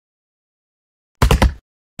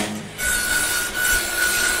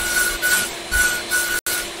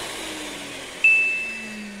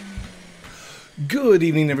Good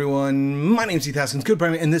evening, everyone. My name's Heath, Haskins, Code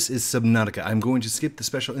Primate, and this is Subnautica. I'm going to skip the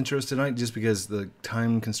special intros tonight just because the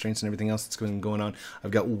time constraints and everything else that's going on.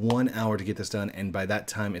 I've got 1 hour to get this done, and by that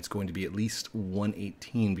time, it's going to be at least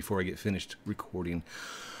 1:18 before I get finished recording.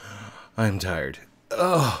 I'm tired.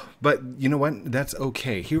 Oh, but you know what? That's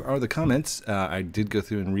okay. Here are the comments. I did go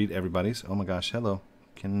through and read everybody's. Oh my gosh, hello.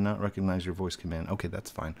 Cannot recognize your voice command. Okay,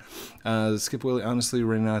 that's fine. Skip Willie, honestly,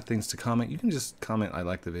 running out of things to comment. You can just comment, I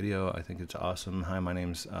like the video. I think it's awesome. Hi, my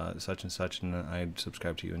name's such and such, and I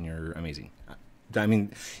subscribe to you, and you're amazing. I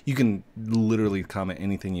mean, you can literally comment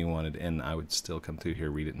anything you wanted, and I would still come through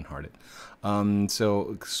here, read it, and heart it.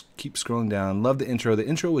 So keep scrolling down. Love the intro. The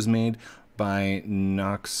intro was made by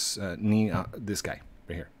this guy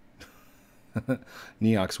right here.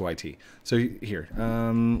 Neox YT. So here,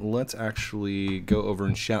 let's actually go over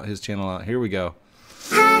and shout his channel out. Here we go.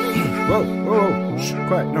 Whoa, whoa, whoa. Shh,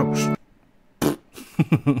 quiet, no.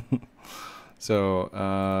 So,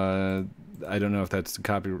 I don't know if that's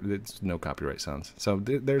copyright. It's no copyright sounds. So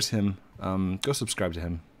there's him. Go subscribe to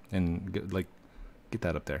him and get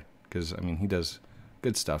that up there, because I mean he does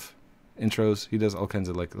good stuff. Intros. He does all kinds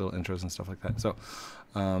of like little intros and stuff like that. So,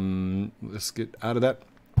 let's get out of that.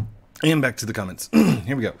 And back to the comments.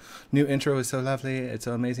 Here we go. New intro is so lovely. It's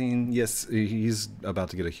so amazing. Yes, he's about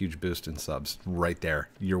to get a huge boost in subs right there.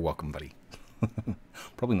 You're welcome, buddy.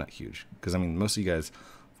 Probably not huge, because I mean, most of you guys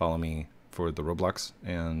follow me for the Roblox,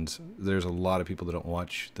 and there's a lot of people that don't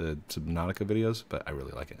watch the Subnautica videos, but I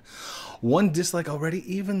really like it. 1 dislike already.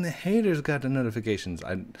 Even the haters got the notifications.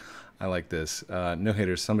 I like this. No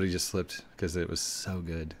haters. Somebody just slipped because it was so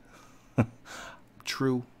good.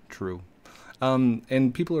 True.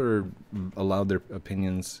 And people are allowed their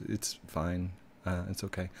opinions. It's fine. It's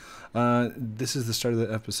okay. This is the start of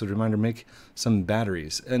the episode. Reminder, make some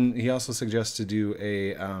batteries. And he also suggests to do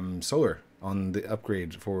a solar on the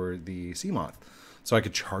upgrade for the sea moth, so I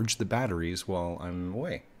could charge the batteries while I'm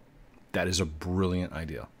away. That is a brilliant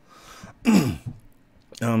idea.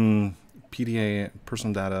 PDA,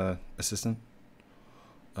 personal data assistant.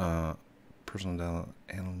 Personal data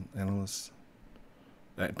analyst.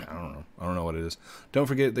 I don't know what it is. Don't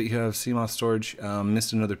forget that you have CMOS storage.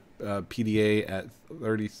 Missed another PDA at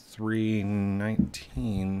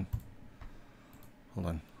 3319. Hold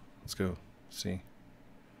on. Let's go see.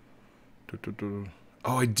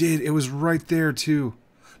 Oh, I did. It was right there too.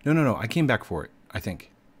 No. I came back for it. I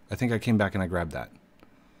think I came back and I grabbed that.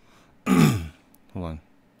 Hold on.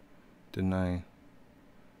 Didn't I?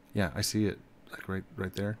 Yeah, I see it. Like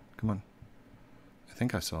right there. Come on. I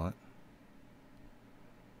think I saw it.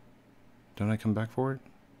 Don't I come back for it?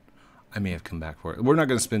 I may have come back for it. We're not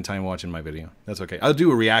going to spend time watching my video. That's okay. I'll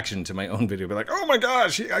do a reaction to my own video. Be like, oh my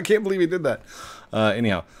gosh, I can't believe he did that.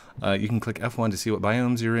 Anyhow, you can click F1 to see what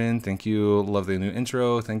biomes you're in. Thank you. Love the new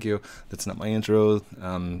intro. Thank you. That's not my intro.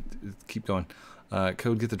 Keep going.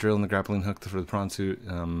 Code, get the drill and the grappling hook for the prawn suit.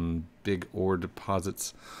 Big ore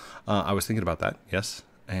deposits. I was thinking about that. Yes.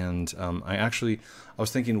 And I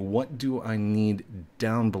was thinking, what do I need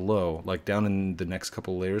down below, like down in the next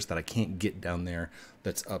couple layers that I can't get down there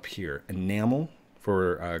that's up here? Enamel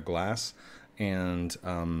for glass and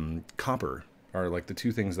copper are like the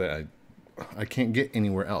 2 things that I can't get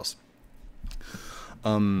anywhere else.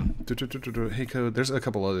 Hey Code, there's a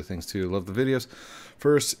couple other things too. Love the videos.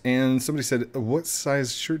 First, and somebody said, what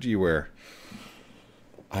size shirt do you wear?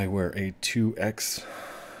 I wear a 2X,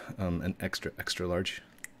 an extra large.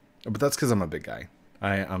 But that's because I'm a big guy.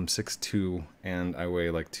 I'm 6'2", and I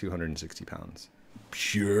weigh like 260 pounds.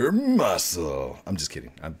 Pure muscle. I'm just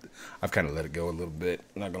kidding. I've kind of let it go a little bit.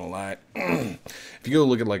 I'm not going to lie. If you go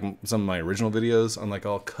look at like some of my original videos, I'm like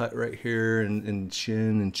all cut right here and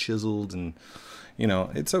chin and chiseled, and you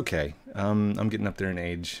know, it's okay. I'm getting up there in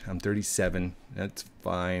age. I'm 37. That's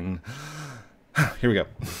fine. Here we go.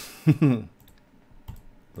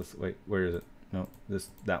 Wait, where is it? No,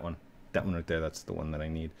 that one. That one right there, that's the one that I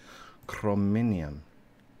need. Chrominium.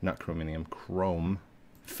 Not chrominium, chrome.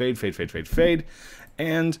 Fade.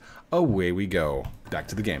 And away we go. Back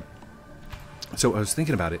to the game. So I was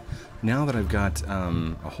thinking about it. Now that I've got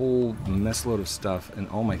a whole mess load of stuff and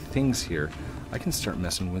all my things here, I can start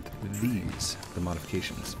messing with these, the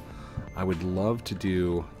modifications. I would love to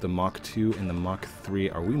do the Mach 2 and the Mach 3.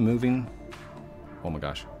 Are we moving? Oh my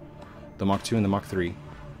gosh. The Mach 2 and the Mach 3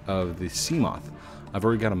 of the sea moth. I've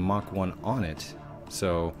already got a Mach 1 on it,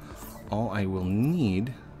 so all I will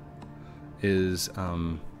need is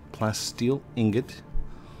plasteel ingot,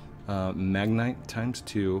 magnite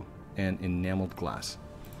 ×2, and enameled glass,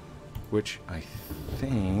 which I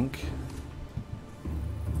think...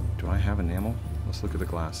 Do I have enamel? Let's look at the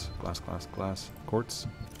glass. Glass. Quartz.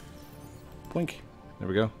 Blink. There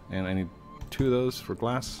we go. And I need 2 of those for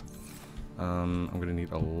glass. I'm going to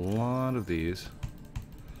need a lot of these.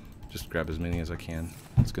 Just grab as many as I can.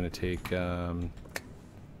 It's going to take, let's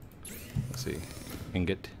see,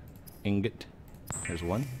 ingot. Here's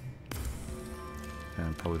one.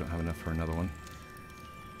 And probably don't have enough for another one.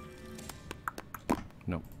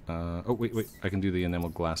 No. Oh, wait. I can do the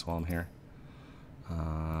enameled glass while I'm here.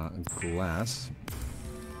 Glass.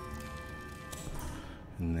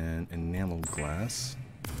 And then enameled glass.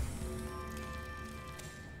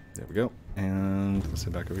 There we go. And let's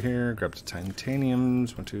head back over here. Grab the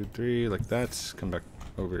titaniums. 1, 2, 3, like that. Come back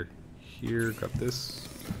over here. Grab this.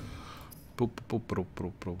 Boop, boop, boop,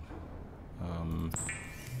 boop, boop.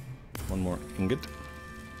 One more ingot.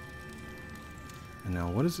 And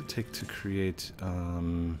now, what does it take to create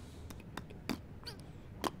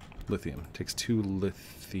lithium? It takes 2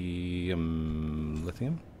 lithium.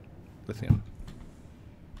 Lithium.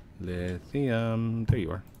 There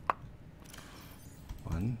you are.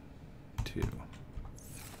 1, 2.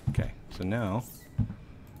 Okay, so now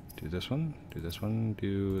do this one, do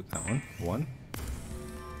that one. 1.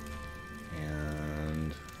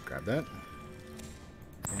 And grab that.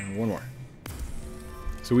 And 1 more.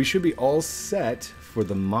 So we should be all set for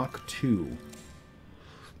the Mach 2.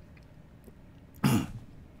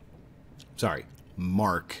 Sorry,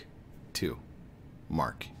 Mark 2.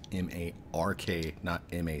 Mark. M-A-R-K, not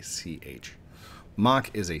M-A-C-H.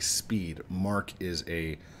 Mach is a speed. Mark is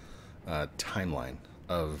a timeline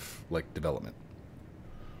of like development.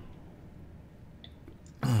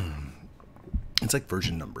 It's like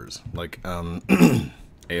version numbers, like AOL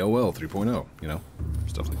 3.0, you know,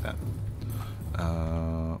 stuff like that.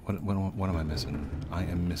 What am I missing? I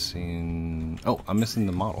am missing. Oh, I'm missing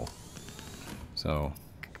the model. So,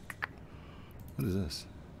 what is this?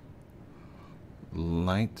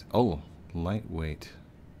 Lightweight.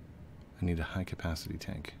 I need a high capacity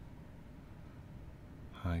tank.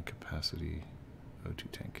 High capacity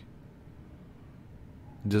O2 tank.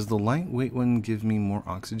 Does the lightweight one give me more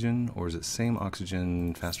oxygen, or is it same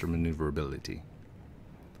oxygen, faster maneuverability?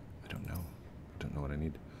 I don't know. I don't know what I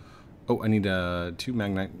need. Oh, I need 2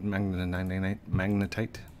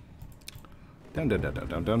 magnetite.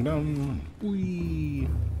 Down. Whee!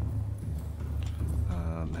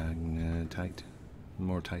 Magnetite.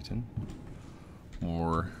 More titan.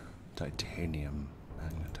 More titanium.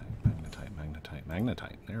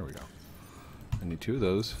 Magnetite. There we go. I need 2 of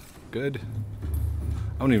those. Good.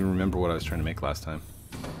 I don't even remember what I was trying to make last time.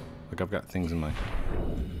 Like, I've got things in my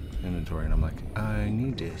inventory, and I'm like, I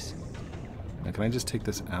need this. Now, can I just take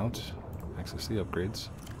this out? Access the upgrades.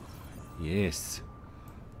 Yes.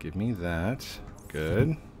 Give me that.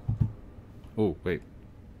 Good. Oh, wait.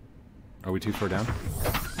 Are we too far down?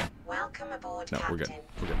 Welcome aboard, no, Captain. we're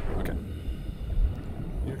good. Okay.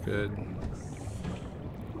 You're good.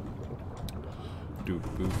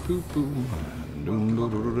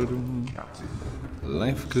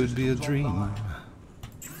 Life could be a dream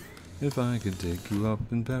if I could take you up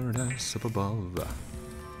in paradise up above.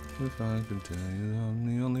 If I could tell you I'm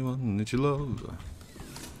the only one that you love.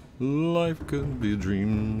 Life could be a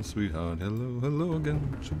dream, sweetheart. Hello again.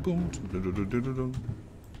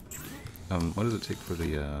 What does it take for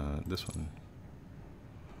the this one?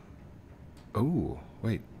 Oh,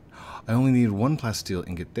 wait. I only need 1 plasteel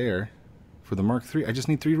ingot there. For the Mark III, I just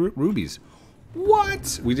need 3 rubies.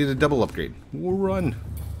 What? We did a double upgrade. We'll run.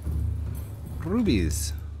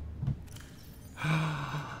 Rubies.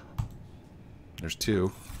 There's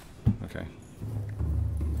 2. Okay.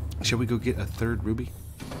 Shall we go get a 3rd ruby?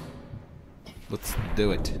 Let's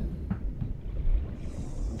do it.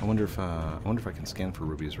 I wonder if I can scan for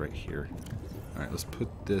rubies right here. All right, let's put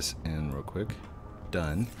this in real quick.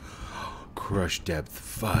 Done. Crush depth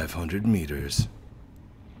 500 meters.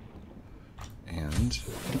 And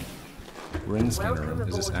we're in the scanner room.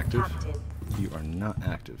 Is this active? Captain. You are not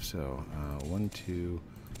active. So 1, 2,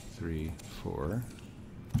 3, 4.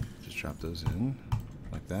 Just drop those in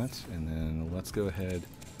like that, and then let's go ahead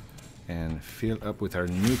and fill up with our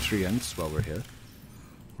nutrients while we're here.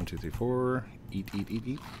 1, 2, 3, 4. Eat.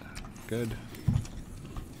 Good.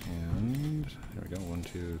 And there we go. 1,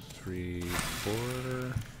 2, 3,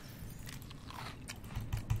 4.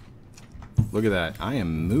 Look at that. I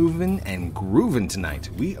am moving and grooving tonight.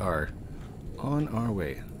 We are on our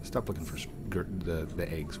way. Stop looking for the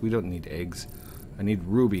eggs. We don't need eggs. I need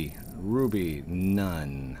ruby. Ruby,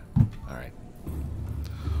 none. All right.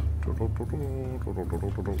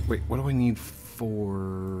 Wait, what do I need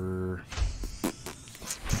for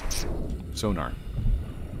sonar?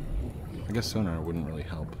 I guess sonar wouldn't really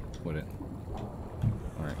help, would it?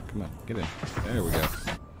 All right, come on, get in. There we go.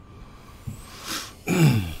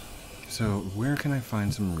 So, where can I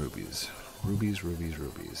find some rubies? Rubies, rubies,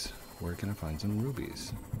 rubies. Where can I find some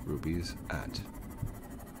rubies? Rubies at.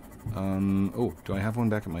 Oh, do I have one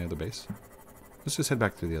back at my other base? Let's just head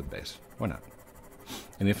back to the other base. Why not?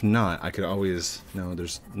 And if not, I could always... No,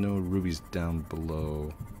 there's no rubies down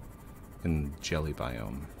below in jelly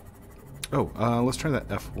biome. Oh, let's try that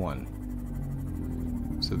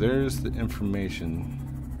F1. So there's the information.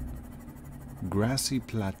 Grassy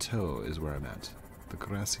Plateau is where I'm at. The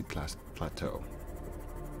Grassy Plateau.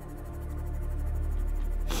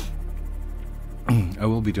 I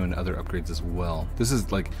will be doing other upgrades as well. This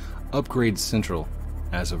is like upgrade central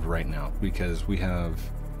as of right now because we have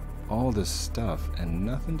all this stuff and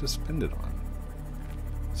nothing to spend it on.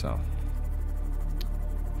 So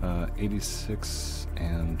 86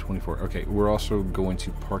 and 24. Okay, we're also going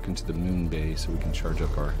to park into the moon bay so we can charge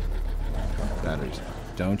up our batteries.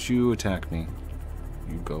 Don't you attack me.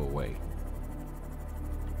 You go away.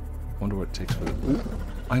 Wonder what it takes for the... Ooh,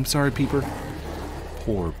 I'm sorry, Peeper.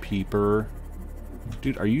 Poor Peeper.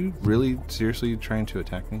 Dude, are you really seriously trying to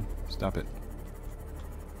attack me? Stop it.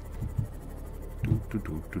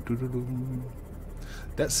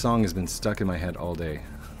 That song has been stuck in my head all day.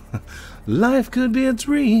 Life could be a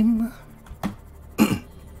dream.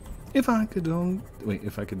 If I could only... Wait,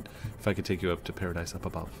 if I could take you up to paradise up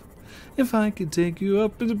above. If I could take you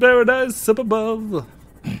up into paradise up above.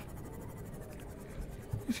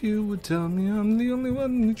 If you would tell me I'm the only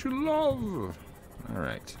one that you love.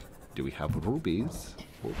 Alright. Do we have rubies?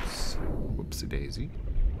 Whoops. Whoopsie daisy.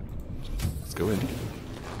 Let's go in.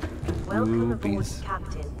 Welcome aboard, Rubies.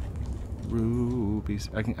 Captain. Rubies.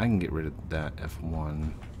 I can get rid of that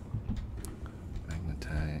F1.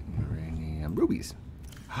 Magnetite, uranium, rubies.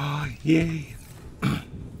 Oh, yay!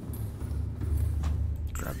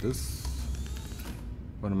 Grab this.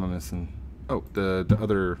 What am I missing? Oh, the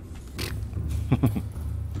other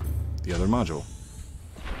the other module.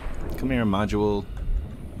 Come here, module.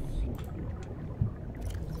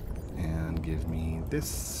 And give me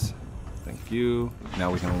this. Thank you.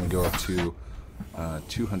 Now we can only go up to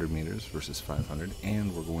 200 meters versus 500,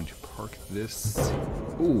 and we're going to park this.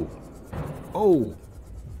 Ooh. Oh.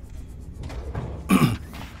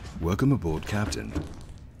 Welcome aboard, Captain.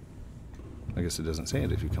 I guess it doesn't say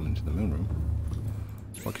it if you come into the moon room.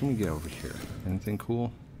 What can we get over here? Anything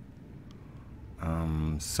cool?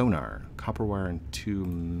 Sonar, copper wire, and 2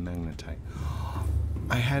 magnetite.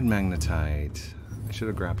 I had magnetite. I should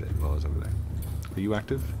have grabbed it while I was over there. Are you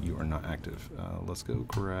active? You are not active. Let's go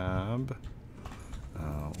grab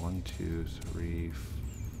 1, 2, 3.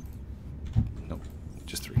 Nope,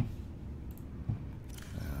 just 3.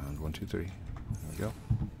 And 1, 2, 3. There we go.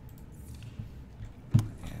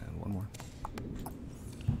 And one more.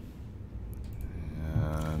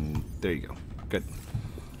 And there you go. Good.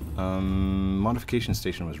 Modification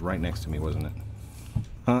station was right next to me, wasn't it?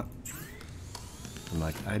 Huh? I'm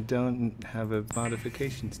like, I don't have a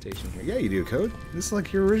modification station here. Yeah, you do, Code. This is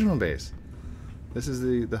like your original base. This is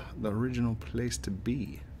the original place to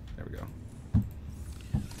be. There we go.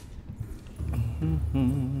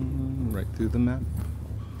 Right through the map.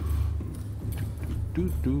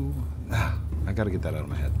 Ah, I gotta get that out of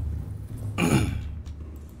my head.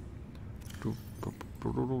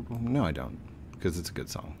 No, I don't. Because it's a good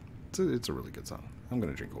song. It's a really good song. I'm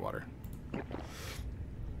gonna drink water.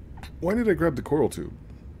 Why did I grab the coral tube?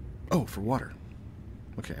 Oh, for water.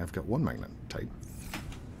 Okay, I've got 1 magnetite.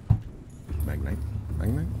 Magnite.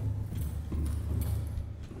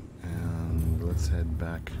 And let's head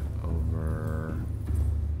back over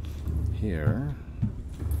here.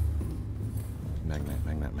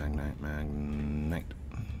 Magnite.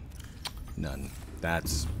 None.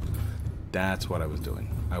 That's what I was doing.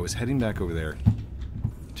 I was heading back over there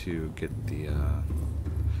to get the,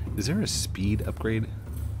 is there a speed upgrade?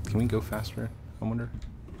 Can we go faster, I wonder?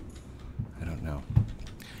 I don't know.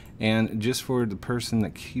 And just for the person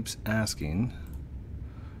that keeps asking,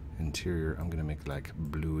 interior, I'm gonna make like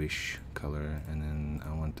bluish color, and then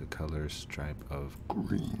I want the color stripe of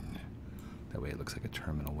green. That way it looks like a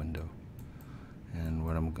terminal window. And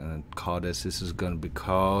what I'm gonna call this is gonna be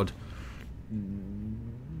called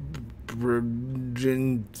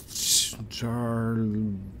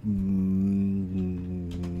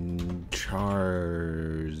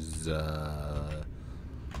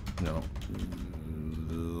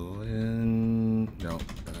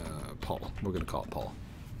Paul. We're gonna call it Paul.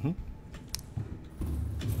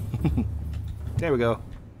 There we go.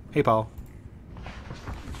 Hey, Paul.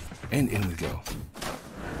 And in we go.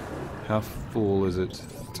 How full is it?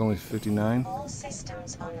 It's only 59. All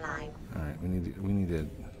systems online. All right, we need to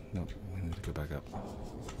go back up.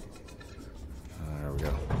 There we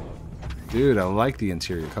go. Dude, I like the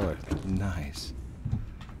interior color. Nice.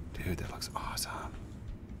 Dude, that looks awesome.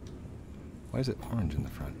 Why is it orange in the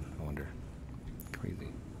front? I wonder.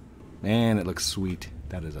 Crazy. Man, it looks sweet.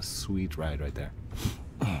 That is a sweet ride right there.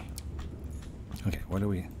 Okay, what do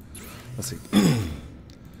we... Let's see.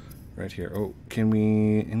 Right here. Oh, can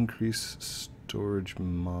we increase storage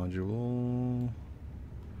module?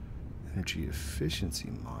 Energy efficiency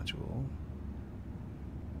module.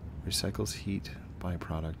 Recycles heat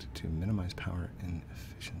byproduct to minimize power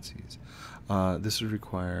inefficiencies. This would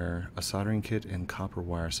require a soldering kit and copper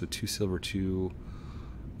wire, so 2 silver, 2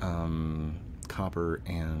 copper,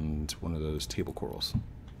 and one of those table corals,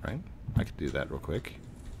 right? I could do that real quick.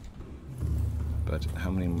 But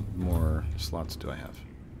how many more slots do I have?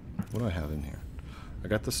 What do I have in here? I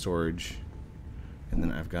got the storage, and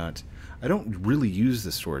then I've got... I don't really use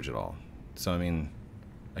the storage at all. So, I mean,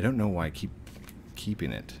 I don't know why I keep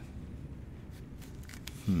keeping it.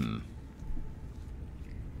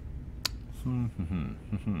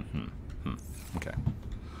 Okay.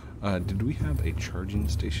 Did we have a charging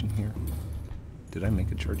station here? Did I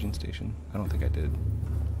make a charging station? I don't think I did.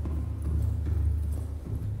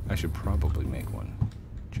 I should probably make one.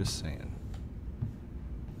 Just saying.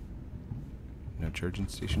 No charging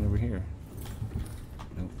station over here.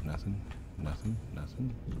 Nope, nothing. Nothing.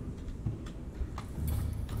 Nothing.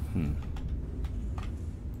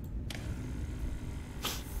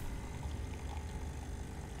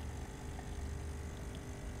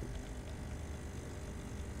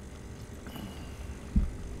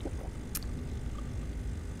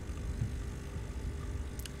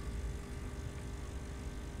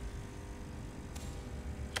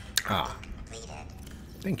 Ah.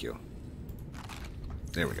 Thank you.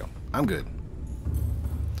 There we go. I'm good.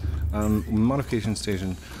 Modification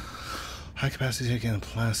station. High capacity tank and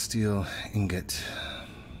plasteel ingot.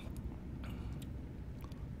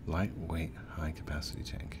 Lightweight high capacity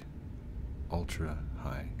tank. Ultra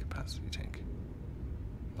high capacity tank.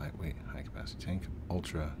 Lightweight high capacity tank.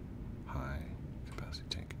 Ultra high capacity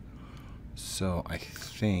tank. So I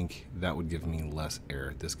think that would give me less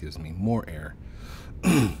air. This gives me more air.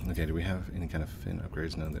 Okay, do we have any kind of fin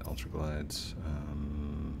upgrades? No, the ultra glides.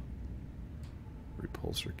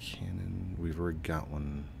 Repulsor cannon. We've already got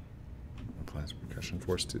one. Applies percussion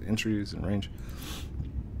force to entries and range.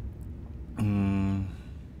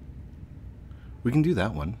 We can do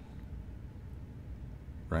that one.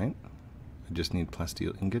 Right? I just need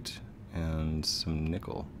plasteel ingot and some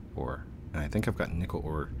nickel ore. And I think I've got nickel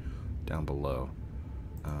ore down below.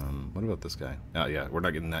 What about this guy? Oh yeah, we're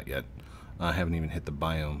not getting that yet. I haven't even hit the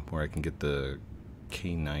biome where I can get the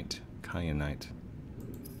kyanite.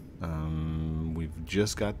 We've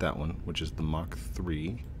just got that one, which is the Mach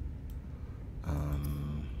 3.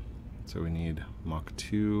 So we need Mach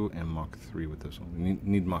 2 and Mach 3 with this one. We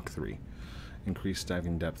need Mach 3. Increased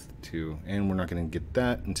diving depth 2. And we're not going to get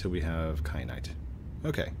that until we have kyanite.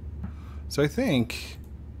 Okay. So I think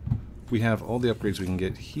we have all the upgrades we can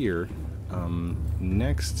get here.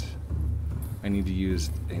 Next, I need to use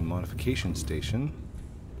a modification station,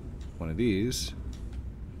 one of these,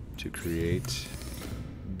 to create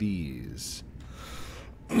these.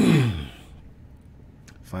 5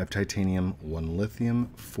 titanium, 1 lithium,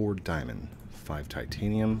 4 diamond. 5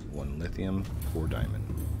 titanium, 1 lithium, 4 diamond.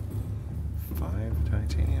 5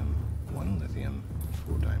 titanium, 1 lithium,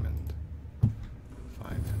 4 diamond.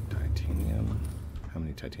 5 titanium. How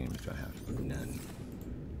many titaniums do I have? None.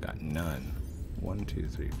 Got none. 1, 2,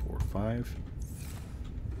 3, 4, 5.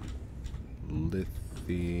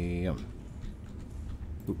 Lithium.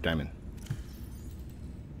 Ooh, diamond.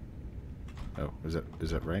 Oh, is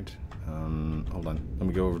that right? Hold on. Let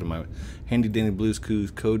me go over to my handy dandy Blues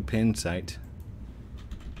Clues code pen site.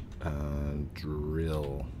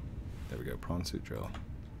 Drill. There we go. Prawn suit drill.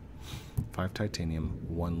 5 titanium,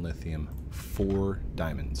 1 lithium, 4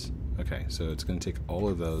 diamonds. Okay, so it's going to take all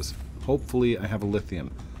of those. Hopefully I have a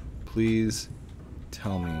lithium. Please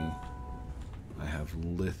tell me I have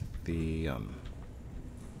lithium.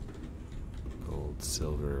 Gold,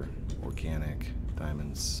 silver, organic,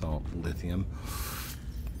 diamond, salt, lithium.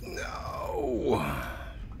 No!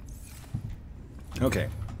 Okay,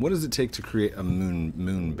 what does it take to create a moon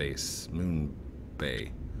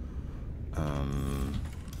bay?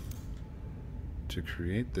 To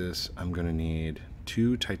create this, I'm going to need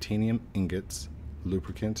 2 titanium ingots,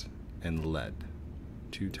 lubricant, and lead.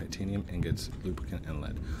 2 titanium ingots, lubricant, and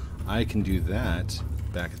lead. I can do that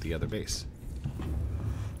back at the other base.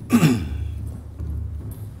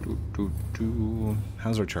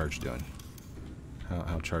 How's our charge doing?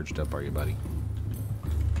 How charged up are you, buddy?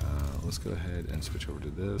 Let's go ahead and switch over to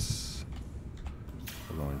this.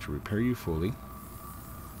 We're going to repair you fully.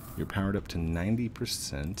 You're powered up to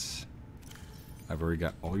 90%. I've already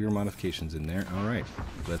got all your modifications in there. All right,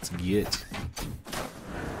 let's get.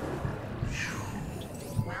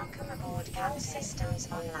 Welcome aboard Camp Systems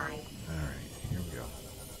Online. All right, here we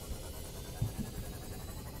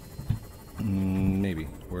go. Maybe.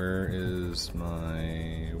 Where is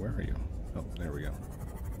my... Where are you? Oh, there we go.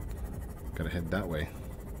 Gotta head that way.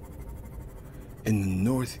 In the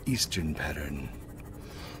northeastern pattern.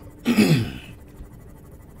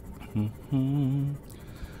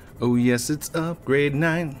 Oh yes, it's upgrade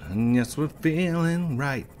night, and yes, we're feeling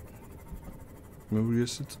right. Oh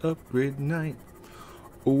yes, it's upgrade night.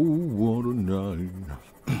 Oh, what a night.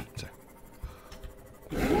 Sorry.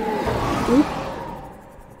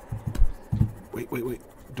 Wait.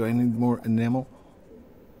 Do I need more enamel?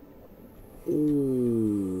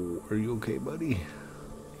 Oh, are you okay, buddy?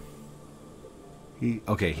 He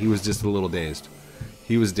was just a little dazed.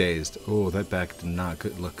 He was dazed. Oh, that back did not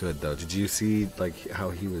look good, though. Did you see, like, how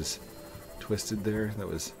he was twisted there? That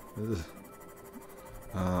was...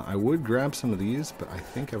 I would grab some of these, but I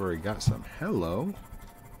think I've already got some. Hello.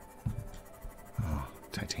 Oh,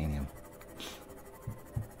 titanium.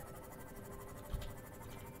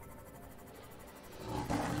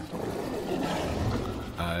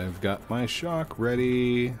 I've got my shock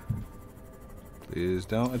ready. Please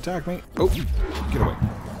don't attack me. Oh, get away.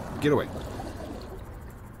 Get away.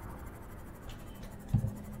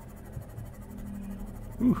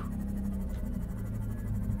 Whew.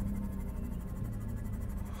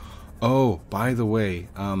 Oh, by the way,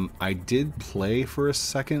 I did play for a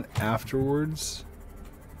second afterwards.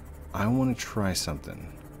 I want to try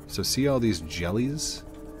something. So see all these jellies?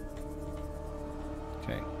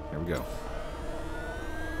 Okay, here we go.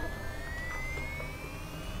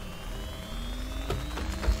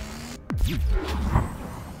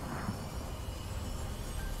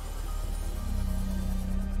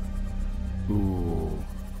 Ooh.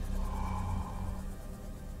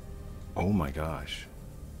 Oh my gosh.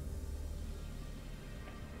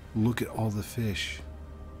 Look at all the fish.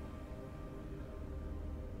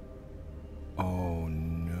 Oh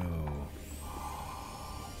no.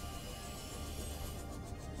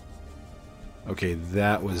 Okay,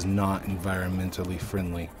 that was not environmentally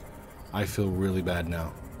friendly. I feel really bad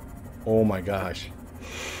now. Oh my gosh.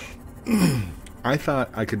 I thought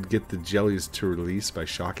I could get the jellies to release by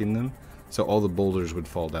shocking them, so all the boulders would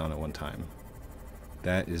fall down at one time.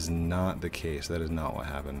 That is not the case. That is not what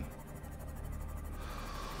happened.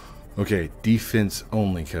 Okay, defense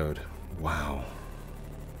only code. Wow.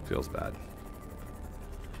 Feels bad.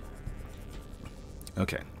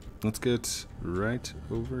 Okay, let's get right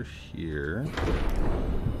over here.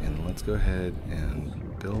 And let's go ahead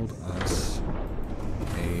and build us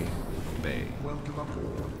a bay. Welcome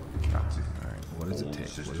aboard. Alright, what does it take?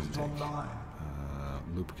 What does it take?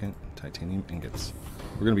 Lubricant, titanium ingots.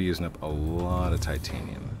 We're going to be using up a lot of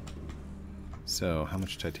titanium. So, how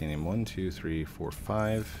much titanium? 1, 2, 3, 4,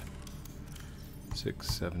 5, 6,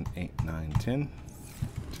 7, 8, 9, 10.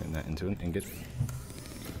 Turn that into an ingot.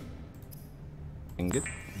 Ingot.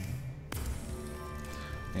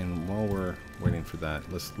 And while we're waiting for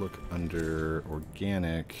that, let's look under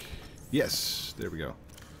organic. Yes, there we go.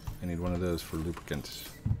 I need one of those for lubricant.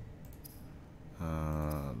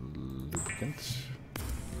 Lubricant.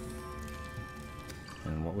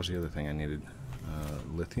 And what was the other thing I needed?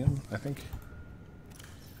 Lithium, I think.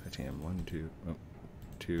 Titanium. 1, 2,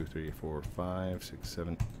 2, 3, 4, 5, 6,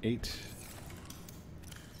 7, 8,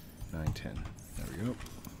 9, 10. There we go.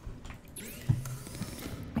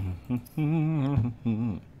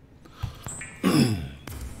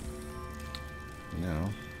 Now,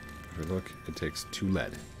 if we look, it takes 2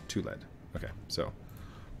 lead. 2 lead. Okay, so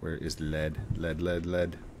where is lead? Lead, lead,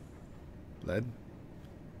 lead. Lead?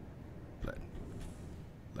 Lead.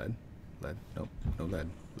 Lead? Lead? Nope, no lead.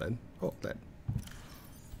 Lead? Oh, lead.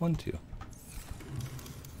 1, 2.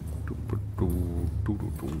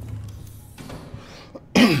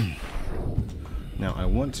 Now, I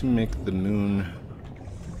want to make the moon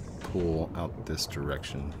pull out this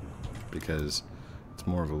direction because it's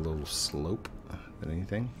more of a little slope than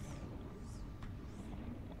anything.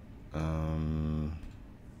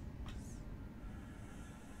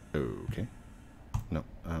 Okay. No.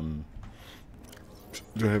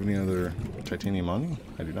 Do I have any other titanium on me?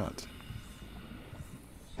 I do not.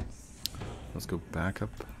 Let's go back up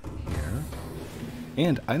here.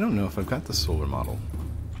 And I don't know if I've got the solar model.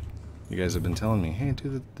 You guys have been telling me, hey,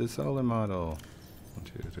 do the solar model. 1,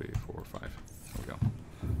 2, 3, 4, 5. There we go.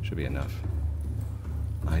 Should be enough.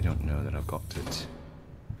 I don't know that I've got it.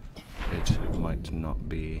 It might not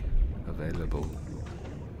be available.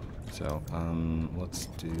 So, let's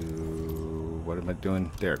do... What am I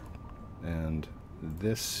doing? There. And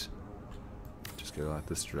this... Let's go out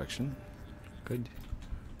this direction. Good.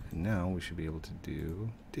 And now we should be able to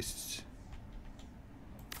do this.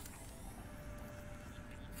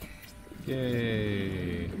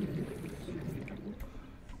 Yay!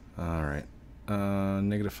 Alright.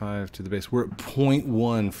 -5 to the base. We're at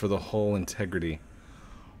 0.1 for the hull integrity.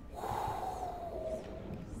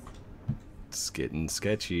 It's getting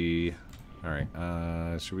sketchy.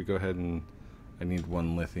 Alright, should we go ahead and... I need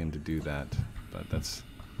 1 lithium to do that, but that's...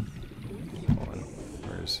 Hold on.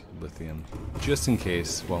 Where's lithium? Just in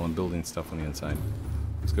case, while I'm building stuff on the inside.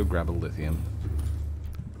 Let's go grab a lithium.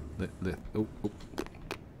 Oh.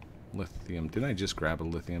 Lithium. Didn't I just grab a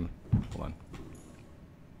lithium? Hold on.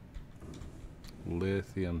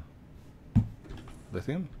 Lithium.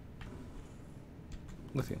 Lithium?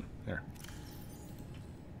 Lithium. There.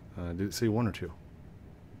 Did it say 1 or 2?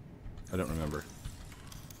 I don't remember.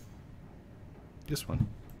 Just 1.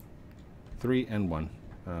 3 and 1.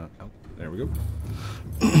 Oh, there we go.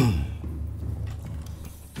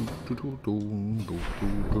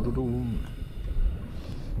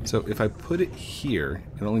 So if I put it here,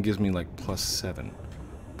 it only gives me like +7.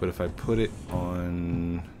 But if I put it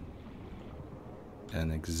on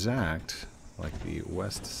an exact, like the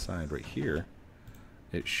west side right here,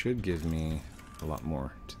 it should give me a lot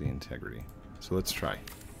more to the integrity. So let's try.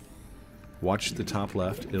 Watch the top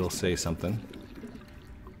left, it'll say something.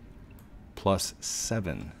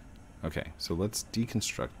 +7. Okay, so let's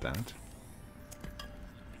deconstruct that.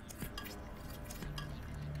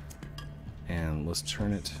 And let's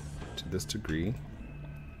turn it to this degree.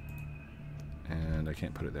 And I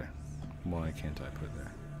can't put it there. Why can't I put it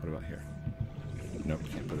there? What about here? Nope,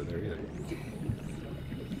 can't put it there either.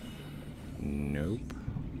 Nope.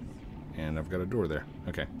 And I've got a door there.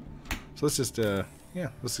 Okay. So let's just, yeah,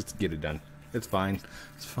 let's just get it done. It's fine.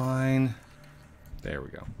 It's fine. There we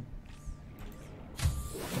go.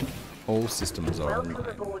 Whole systems are Welcome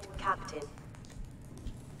aboard, Captain.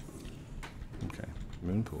 Okay.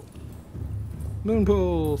 Moon pool. Moon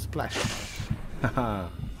pool splash. Haha.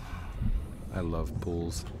 I love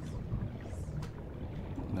pools.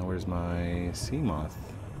 Now where's my sea moth?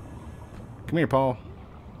 Come here, Paul.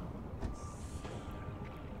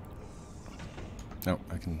 No,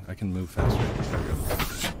 I can move faster. There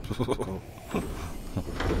we go.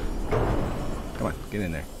 Come on, get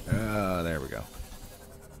in there. There we go.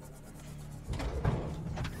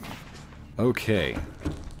 Okay.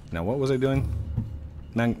 Now what was I doing?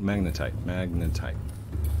 Magnetite.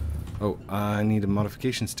 Oh, I need a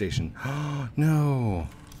modification station. Oh, no.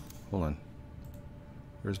 Hold on.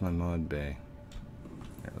 Where's my mod bay?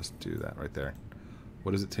 Here, let's do that right there.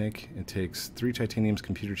 What does it take? It takes 3 titaniums,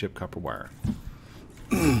 computer chip, copper wire.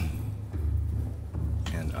 And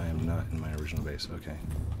I am not in my original base. Okay.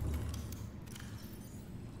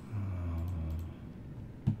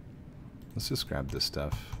 Let's just grab this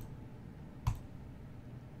stuff.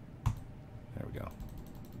 There we go.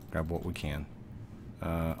 Grab what we can.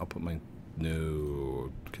 I'll put my...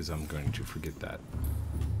 No, because I'm going to forget that.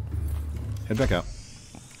 Head back out.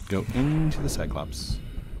 Go into the Cyclops.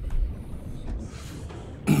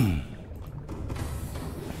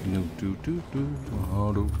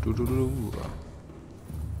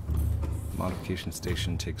 Modification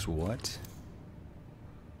station takes what?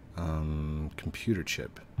 Computer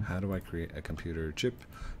chip. How do I create a computer chip?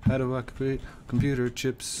 How do I create computer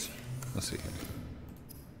chips? Let's see here.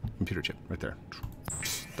 Computer chip, right there.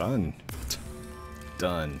 Done.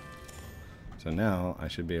 Done. So now I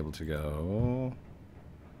should be able to go...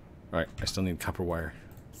 Alright, I still need copper wire.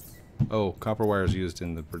 Oh, copper wire is used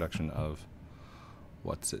in the production of...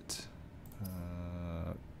 What's it?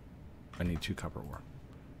 I need 2 copper wire.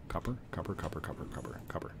 Copper.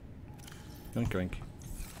 Yoink, yoink.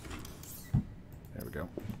 There we go.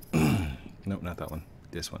 Nope, not that one.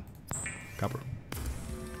 This one. Copper.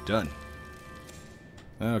 Done.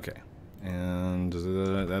 Okay. And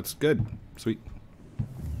that's good. Sweet.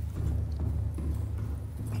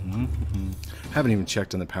 Haven't even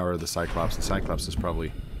checked on the power of the Cyclops. The Cyclops is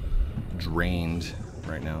probably drained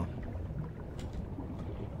right now.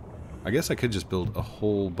 I guess I could just build a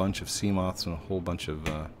whole bunch of sea moths and a whole bunch of...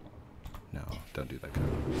 No, don't do that. It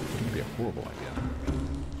would be a horrible idea.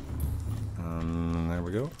 There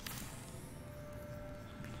we go.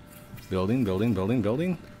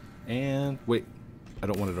 Building. And... Wait. I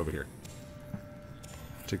don't want it over here.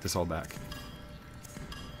 Take this all back.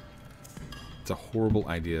 It's a horrible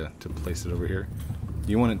idea to place it over here.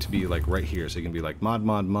 You want it to be like right here, so you can be like mod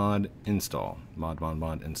install.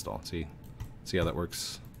 Mod install. See how that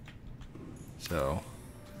works? So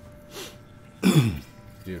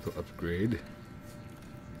vehicle upgrade.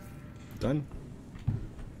 Done.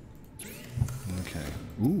 Okay.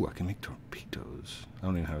 Ooh, I can make torpedoes. torpedoes. I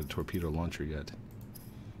don't even have a torpedo launcher yet.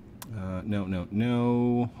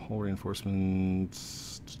 No. Hull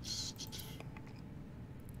reinforcements.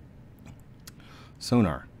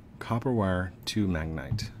 Sonar. Copper wire to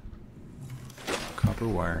magnite. Copper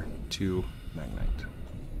wire to magnite.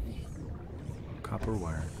 Copper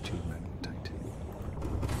wire to magnetite.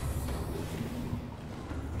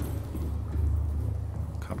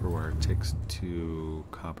 Copper wire takes to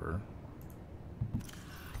copper. I'm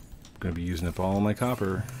going to be using up all my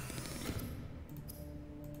copper.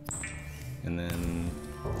 And then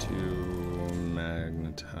to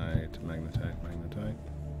magnetite.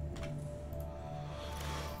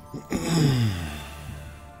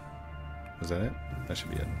 Was that it? That should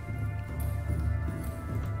be it.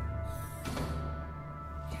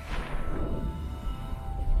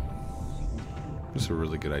 This is a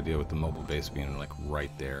really good idea with the mobile base being like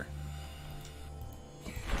right there.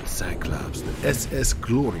 The Cyclops, the SS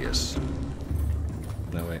Glorious.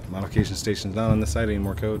 No wait, modification station's not on this side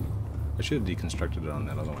anymore, code. I should have deconstructed it on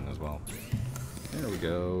that other one as well. There we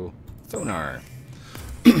go. Sonar.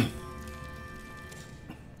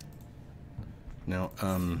 Now,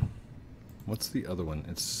 what's the other one?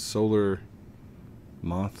 It's solar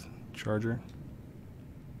moth charger.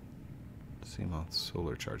 Seamoth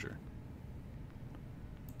solar charger.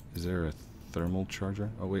 Is there a thermal charger?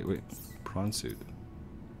 Oh wait. Prawn suit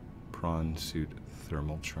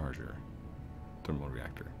thermal charger. Thermal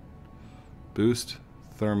reactor. Boost,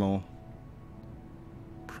 thermal,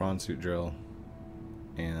 prawn suit drill,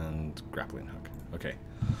 and grappling hook. Okay.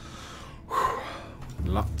 Whew.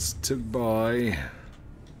 Lots to buy.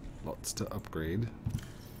 Lots to upgrade.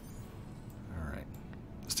 Alright.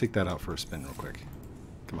 Let's take that out for a spin real quick.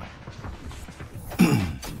 Come on.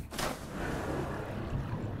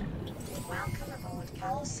 Welcome aboard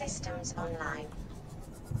All Systems Online.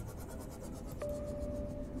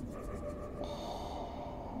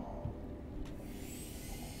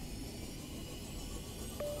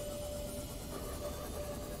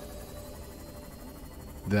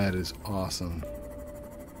 That is awesome.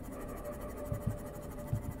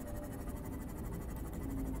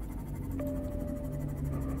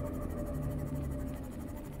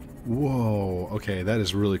 Whoa, okay, that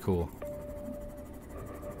is really cool.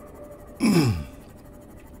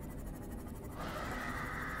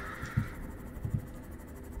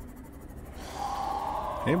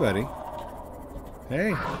 Hey, buddy.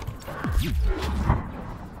 Hey.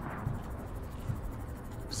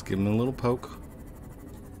 Just give him a little poke.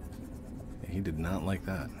 He did not like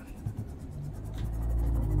that.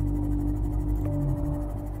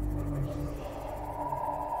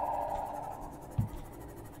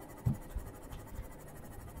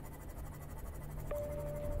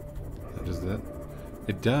 Does that?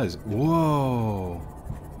 It does. Whoa.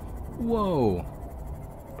 Whoa.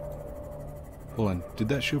 Hold on. Did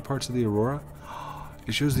that show parts of the Aurora?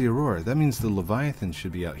 It shows the Aurora. That means the Leviathan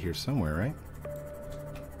should be out here somewhere, right?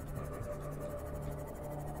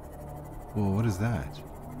 Whoa, what is that?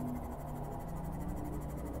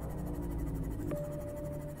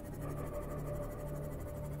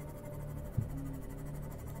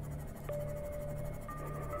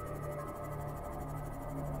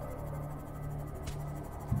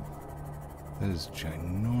 That is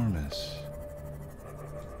ginormous.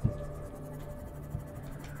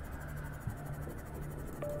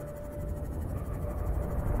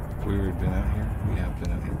 Have we already been out here? We have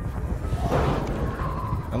been out here before.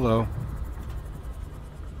 Hello.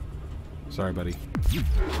 Sorry, buddy.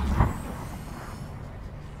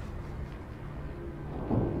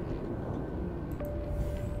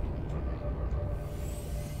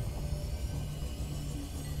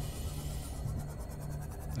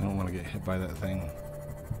 I don't want to get hit by that thing.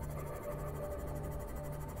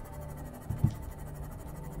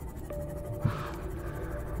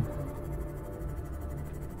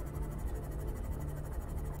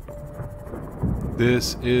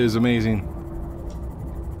 This is amazing.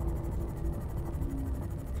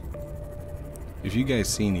 If you guys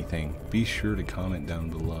see anything, be sure to comment down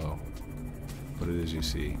below what it is you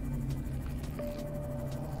see.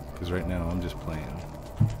 Because right now I'm just playing.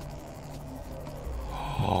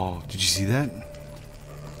 Oh, did you see that?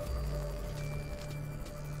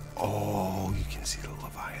 Oh, you can see the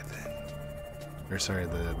Leviathan. Or sorry,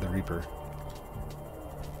 the Reaper.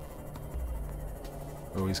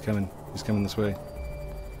 Oh, he's coming. He's coming this way.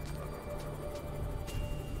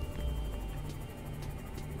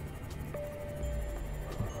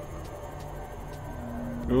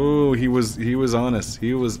 Oh, he was on us.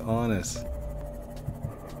 He was on us.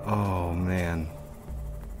 Oh man.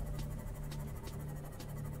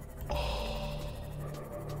 Oh,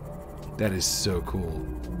 that is so cool.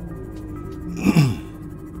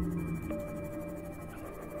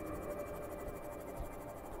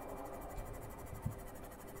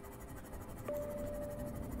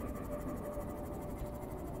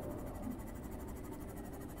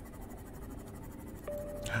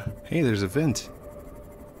 Hey, there's a vent.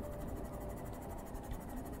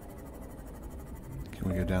 Can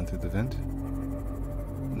we go down through the vent?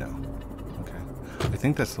 No. Okay. I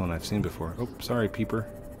think that's the one I've seen before. Oh, sorry, peeper.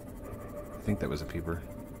 I think that was a peeper.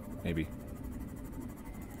 Maybe.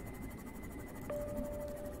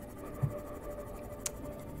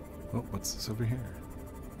 Oh, what's this over here?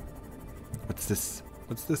 What's this?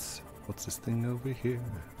 What's this? What's this thing over here?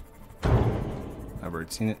 I've already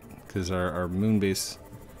seen it, because our moon base,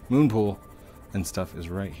 moon pool and stuff is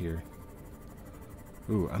right here.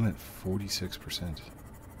 Ooh, I'm at 46%.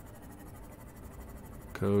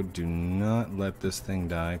 Code, do not let this thing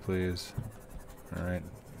die, please. Alright.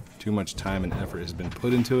 Too much time and effort has been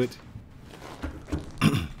put into it,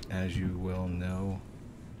 as you well know.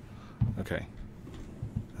 Okay.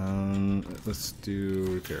 Let's do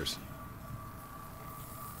repairs.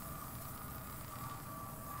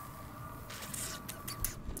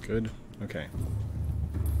 Good. Okay.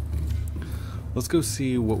 Let's go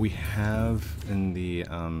see what we have in the.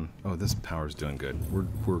 Oh, this power's doing good.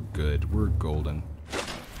 We're good. We're golden.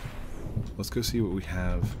 Let's go see what we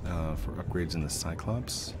have for upgrades in the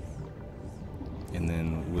Cyclops, and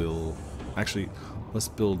then we'll actually let's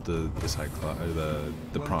build the Cyclops or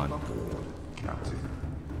the prawn. Captain,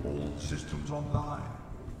 all systems online.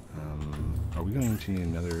 Are we going to need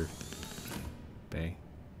another bay?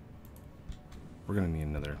 We're going to need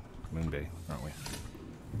another moon bay, aren't we?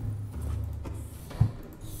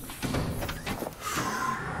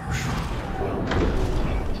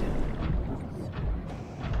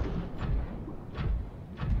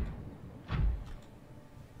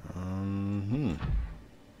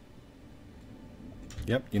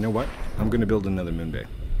 Yep, you know what? I'm going to build another moon bay.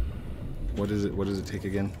 What is it? What does it take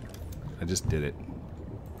again? I just did it.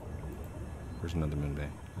 Where's another moon bay?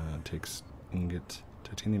 It takes ingot,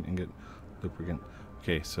 titanium ingot, lubricant.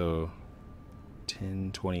 Okay, so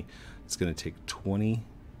 10, 20. It's going to take 20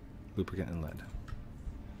 lubricant and lead.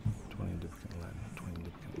 20 lubricant and lead. 20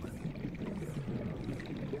 lubricant and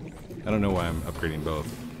lead. I don't know why I'm upgrading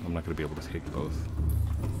both. I'm not going to be able to take both.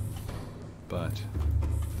 But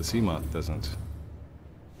the sea moth doesn't.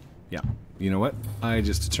 Yeah. You know what? I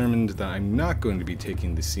just determined that I'm not going to be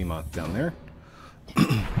taking the sea moth down there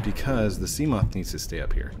because the sea moth needs to stay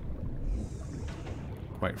up here.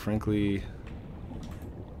 Quite frankly.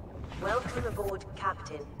 Welcome aboard,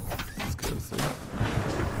 Captain. Let's go through.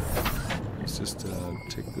 Let's just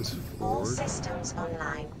take this All forward. systems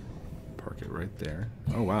online. Park it right there.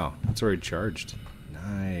 Oh wow, it's already charged.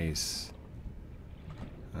 Nice.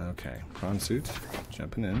 Okay, prawn suit,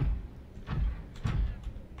 jumping in.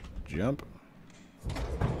 Jump.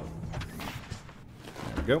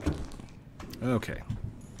 There we go. Okay.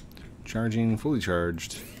 Charging, fully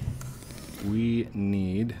charged. We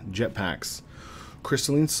need jetpacks.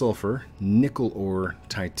 Crystalline sulfur, nickel ore,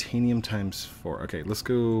 titanium ×4. Okay, let's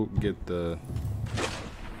go get the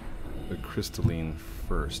crystalline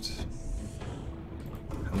first.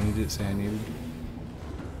 How many did it say I needed?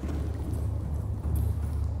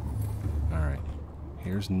 Alright.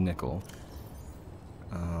 Here's nickel.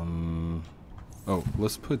 Oh,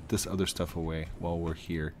 let's put this other stuff away while we're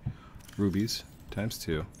here. Rubies,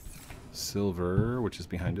 ×2. Silver, which is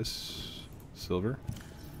behind us. Silver,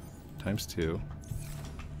 ×2.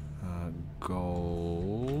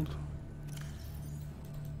 Gold,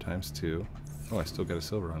 ×2. Oh, I still got a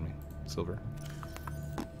silver on me. Silver.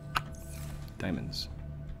 Diamonds.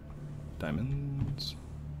 Diamonds.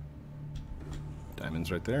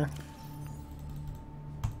 Diamonds right there.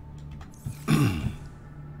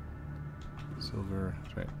 Silver,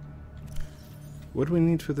 right. What do we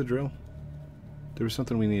need for the drill? There was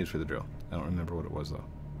something we needed for the drill. I don't remember what it was though.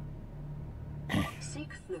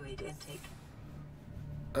 Seek fluid intake.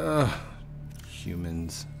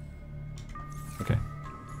 Humans. Okay.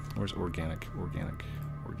 Where's organic? Organic.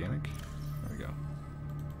 Organic? There we go.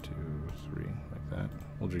 2, 3, like that.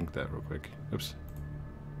 We'll drink that real quick. Oops.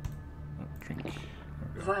 Oh, drink. There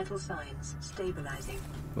we go. Vital signs stabilizing.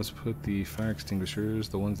 Let's put the fire extinguishers,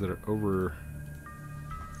 the ones that are over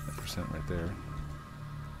that percent right there.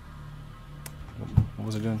 What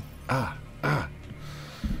was I doing?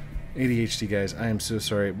 ADHD, guys. I am so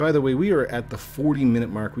sorry. By the way, we are at the 40-minute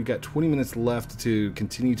mark. We got 20 minutes left to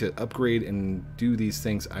continue to upgrade and do these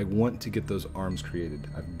things. I want to get those arms created.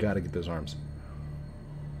 I've got to get those arms.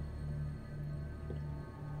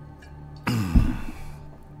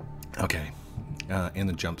 Okay. And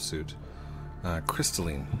the jumpsuit.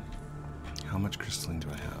 Crystalline. How much crystalline do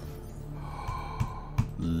I have?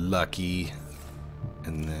 Lucky.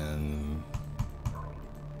 And then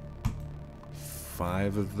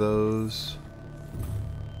 5 of those.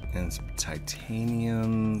 And some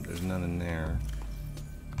titanium. There's none in there.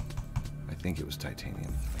 think it was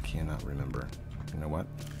titanium. I cannot remember. You know what?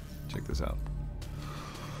 Check this out.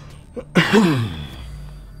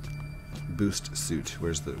 Boost suit.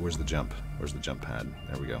 Where's the jump? Where's the jump pad?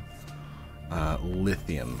 There we go.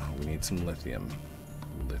 Lithium. We need some lithium.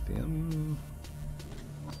 Lithium.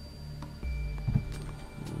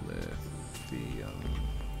 Lithium.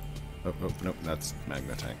 Oh, nope, that's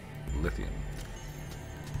magnetite. Lithium.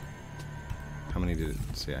 How many did it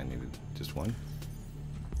say I needed? Just one?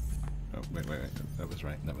 Oh, wait. That was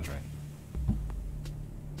right.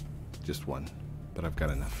 Just one. But I've got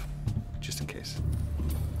enough. Just in case.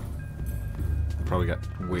 I've probably got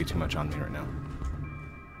way too much on me right now.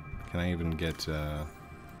 Can I even get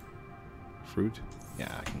fruit?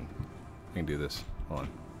 Yeah, I can do this. Hold on.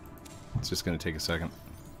 It's just going to take a second.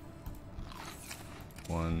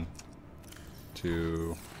 1,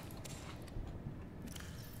 2,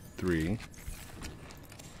 3.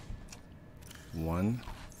 1,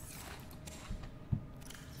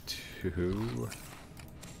 2,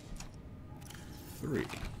 3.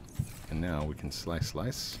 And now we can slice.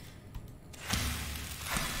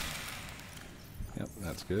 Yep,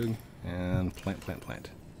 that's good. And plant.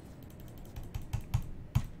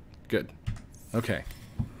 Good. Okay.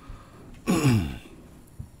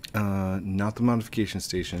 Not the modification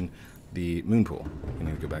station, the moon pool. We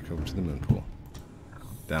need to go back over to the moon pool.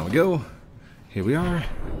 Down we go. Here we are.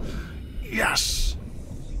 Yes!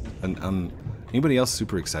 And anybody else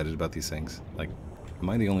super excited about these things? Like, am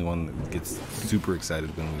I the only one that gets super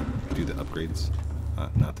excited when we do the upgrades?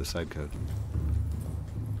 Not the side code.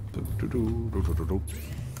 There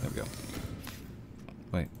we go.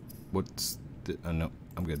 Wait, what's the... Oh, no,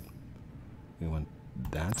 I'm good. We want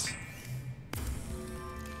that.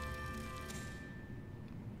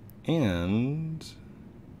 And...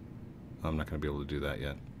 I'm not going to be able to do that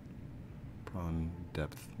yet. Prawn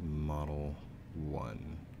depth model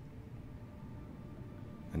 1.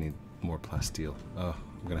 I need more plasteel. Oh,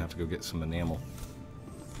 I'm going to have to go get some enamel.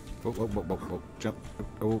 Whoa. Jump.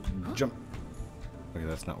 Oh, jump. Okay,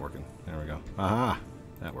 that's not working. There we go. Aha!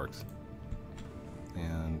 That works.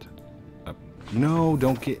 And up. No,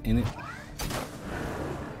 don't get in it.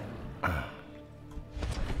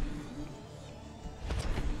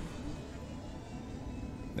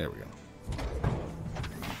 There we go.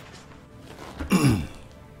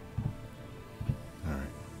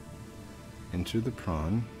 Alright. Enter the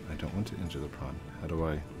prawn. I don't want to enter the prawn. How do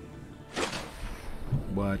I...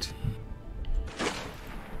 What?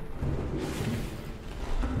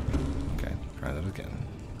 Okay, try that again.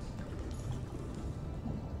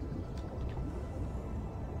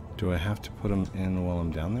 Do I have to put them in while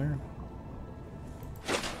I'm down there?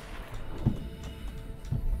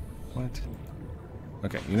 What?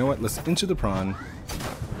 Okay, you know what? Let's enter the prawn.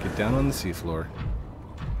 Get down on the seafloor.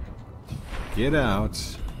 Get out.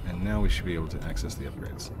 And now we should be able to access the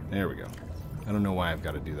upgrades. There we go. I don't know why I've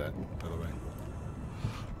got to do that, by the way.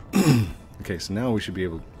 Okay, so now we should be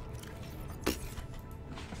able...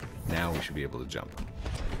 Now we should be able to jump.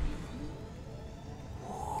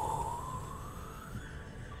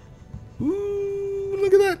 Ooh,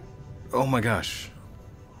 look at that! Oh my gosh.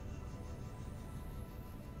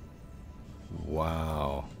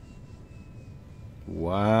 Wow.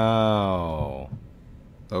 Wow.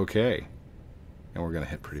 Okay. And we're gonna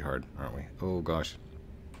hit pretty hard, aren't we? Oh gosh.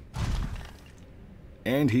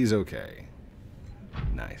 And he's okay.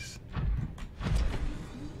 Nice.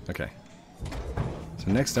 Okay.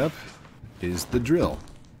 So next up is the drill.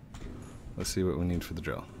 Let's see what we need for the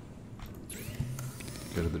drill.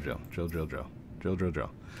 Go to the drill. Drill.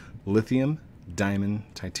 Lithium, diamond,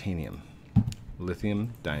 titanium.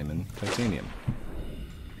 Lithium, diamond, titanium.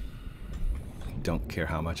 Don't care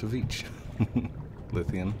how much of each.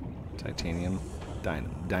 Lithium, titanium,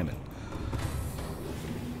 diamond.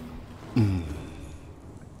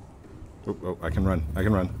 Oh, I can run.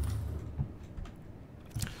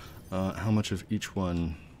 How much of each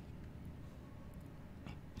one?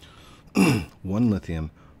 1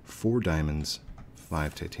 lithium, 4 diamonds,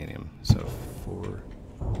 5 titanium. So 4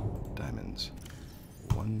 diamonds.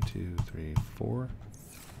 1, 2, 3, 4.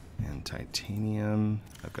 And titanium,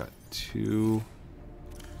 I've got 2,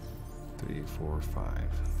 3, 4, 5.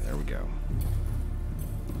 There we go.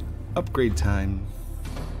 Upgrade time.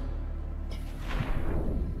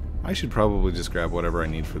 I should probably just grab whatever I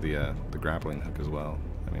need for the grappling hook as well.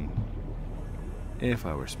 I mean, if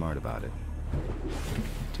I were smart about it.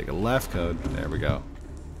 Take a left code. There we go.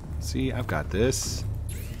 See, I've got this.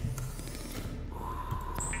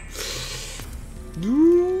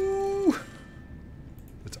 Ooh.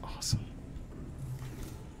 That's awesome.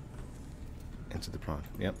 Enter the prawn.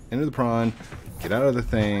 Yep, enter the prawn. Get out of the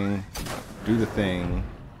thing. Do the thing.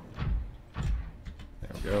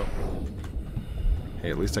 go. Hey,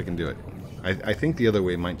 at least I can do it. I think the other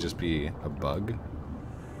way might just be a bug.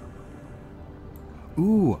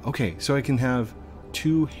 Ooh, okay, so I can have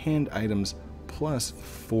 2 hand items plus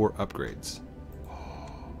 4 upgrades.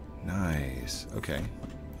 Nice. Okay,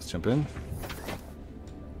 let's jump in.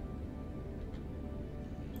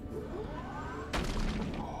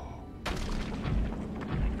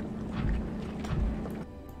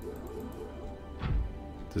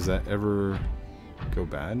 Does that ever go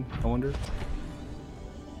bad, I wonder?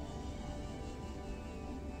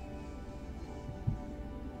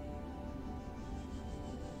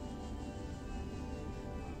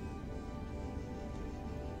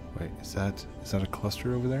 Wait, is that a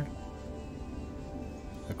cluster over there?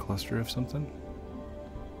 A cluster of something?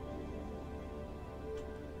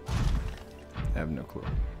 I have no clue.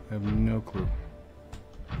 I have no clue.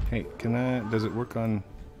 Hey, does it work on...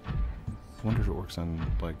 I wonder if it works on,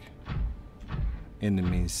 like,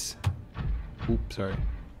 enemies. Oops, sorry.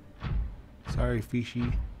 Sorry,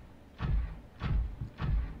 fishy.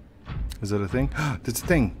 Is that a thing? That's a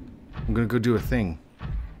thing! I'm gonna go do a thing.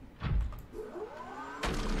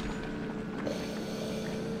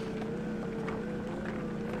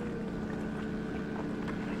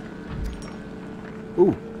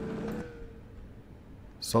 Ooh!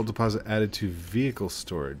 Salt deposit added to vehicle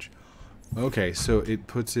storage. Okay, so it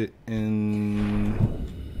puts it in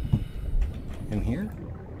here?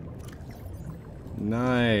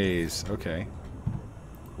 Nice. Okay.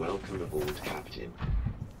 Welcome aboard, Captain.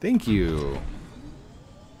 Thank you.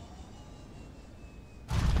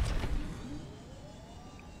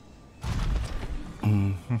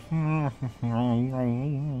 Oh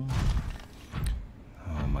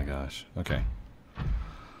my gosh. Okay.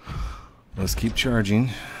 Let's keep charging.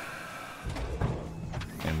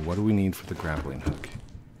 And what do we need for the grappling hook?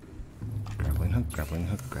 Grappling hook, grappling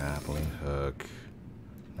hook, grappling hook.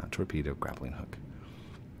 Not torpedo, grappling hook.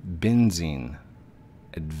 Benzene.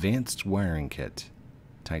 Advanced wiring kit.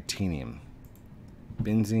 Titanium.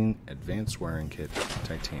 Benzene, advanced wiring kit,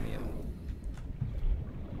 titanium.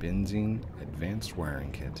 Benzene, advanced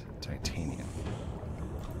wiring kit, titanium.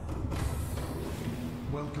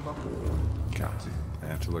 Welcome aboard, Captain. I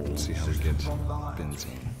have to look and see how we get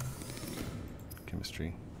benzene.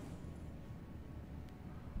 Chemistry.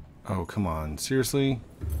 Oh, come on. Seriously?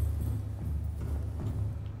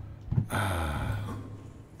 That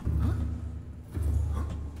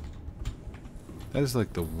is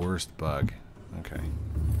like the worst bug. Okay.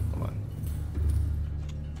 Hold on.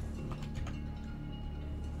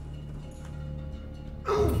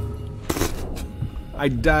 I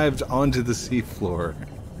dived onto the seafloor.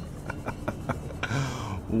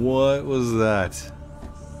 What was that?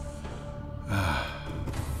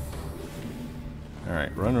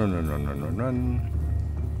 Alright, run, run, run, run, run, run, run.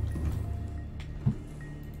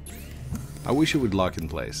 I wish it would lock in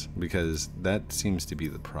place, because that seems to be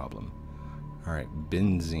the problem. Alright,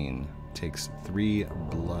 benzene takes 3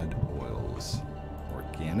 blood oils.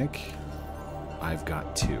 Organic? I've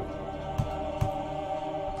got 2.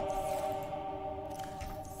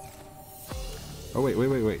 Oh,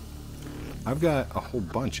 wait. I've got a whole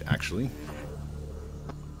bunch, actually.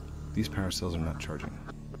 These power cells are not charging.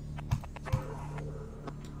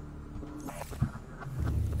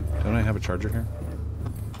 Don't I have a charger here?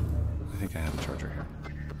 I think I have a charger here.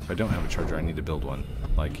 If I don't have a charger, I need to build one,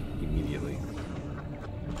 like, immediately.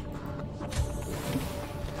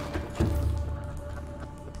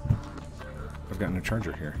 I've got no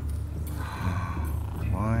charger here.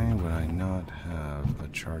 Why would I not have a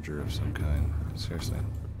charger of some kind? Seriously.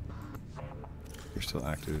 You're still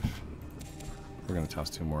active. We're gonna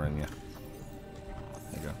toss 2 more in, yeah.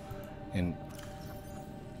 There you go. And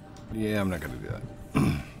yeah, I'm not gonna do that.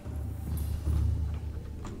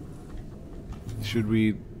 Should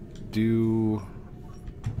we do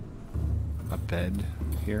a bed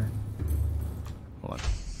here? Hold on.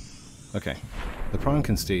 Okay. The prawn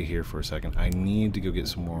can stay here for a second. I need to go get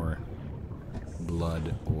some more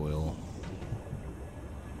blood oil.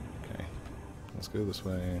 Okay. Let's go this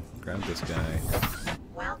way. Grab this guy.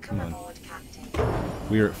 Welcome aboard, Captain.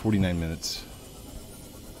 We are at 49 minutes.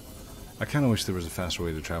 I kind of wish there was a faster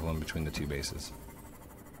way to travel in between the 2 bases.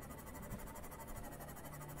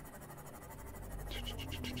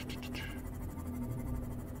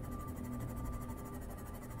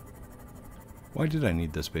 Why did I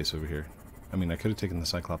need this base over here? I mean, I could have taken the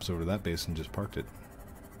Cyclops over to that base and just parked it.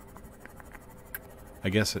 I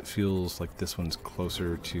guess it feels like this one's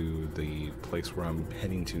closer to the place where I'm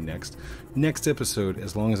heading to next. Next episode,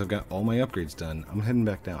 as long as I've got all my upgrades done, I'm heading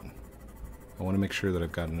back down. I want to make sure that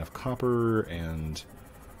I've got enough copper, and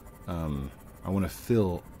I want to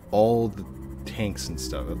fill all the tanks and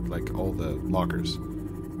stuff, like all the lockers,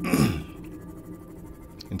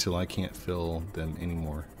 until I can't fill them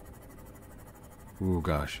anymore. Ooh,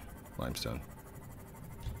 gosh. Limestone.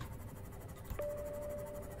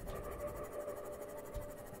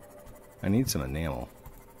 I need some enamel.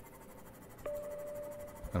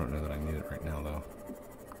 I don't know that I need it right now, though.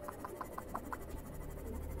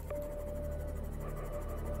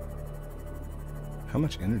 How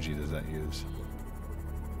much energy does that use?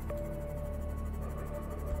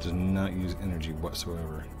 Does not use energy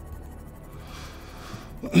whatsoever.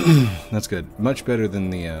 That's good. Much better than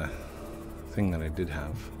the thing that I did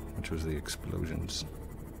have, which was the explosions.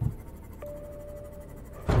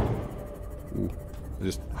 Ooh,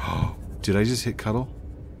 did I just hit Cuddle?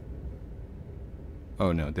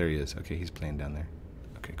 Oh no, there he is. Okay, he's playing down there.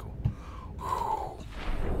 Okay, cool. Whew.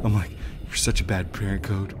 I'm like, you're such a bad parent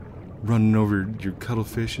code. Running over your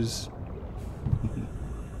cuddlefishes.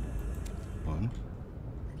 1,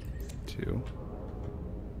 2,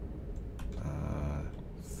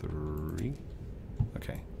 3.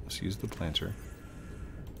 Okay, let's use the planter.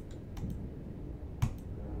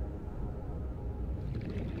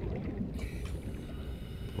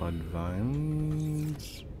 Blood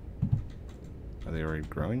vines. Are they already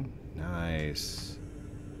growing? Nice.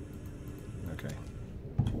 Okay.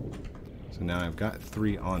 So now I've got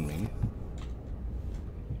 3 on me.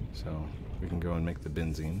 So we can go and make the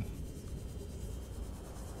benzene.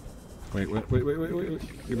 Wait.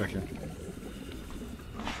 Get back here.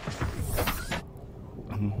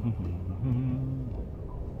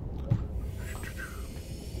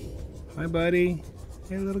 Hi, buddy.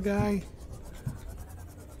 Hey, little guy.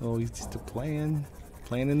 Oh, he's just playing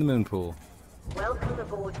in the moon pool. Welcome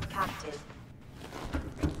aboard, Captain.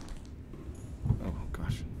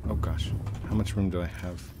 Oh gosh. How much room do I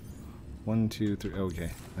have? 1, 2, 3.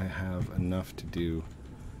 Okay, I have enough to do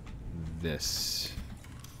this.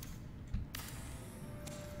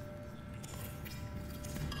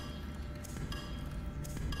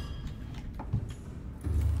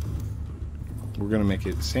 We're gonna make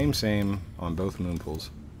it same on both moon pools,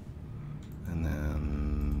 and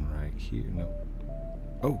then right here. No.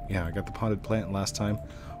 Oh yeah, I got the potted plant last time,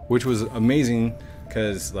 which was amazing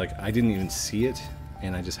because like I didn't even see it,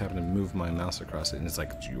 and I just happened to move my mouse across it, and it's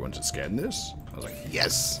like, do you want to scan this? I was like,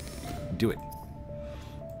 yes, do it.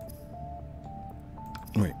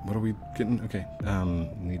 Wait, what are we getting? Okay,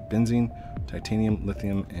 we need benzene, titanium,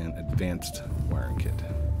 lithium, and advanced wiring kit.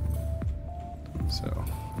 So.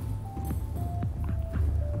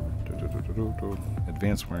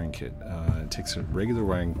 Advanced wiring kit. It takes a regular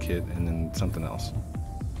wiring kit and then something else,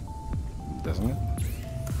 doesn't it?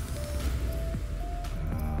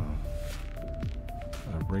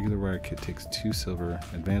 A regular wiring kit takes 2 silver.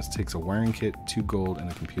 Advanced takes a wiring kit, 2 gold, and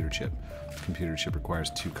a computer chip. The computer chip requires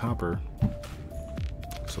 2 copper.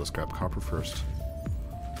 So let's grab copper first.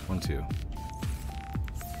 1, 2.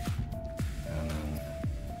 And then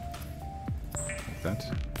like that.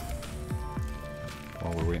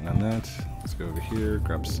 While we're waiting on that, let's go over here,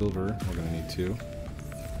 grab silver. We're going to need 2.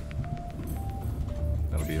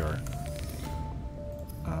 That'll be our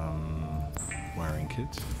wiring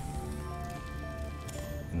kit.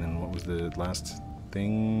 And then what was the last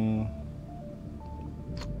thing?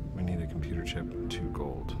 We need a computer chip, 2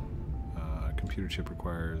 gold. Computer chip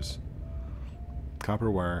requires copper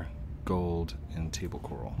wire, gold, and table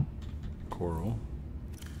coral.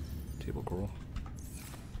 Table coral.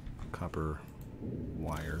 Copper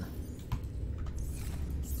wire.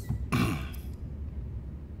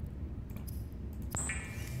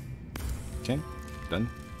 Okay, done.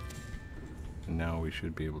 And now we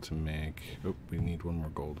should be able to make... Oh, we need 1 more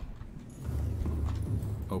gold.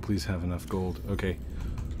 Oh, please have enough gold. Okay.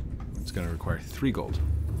 It's going to require 3 gold.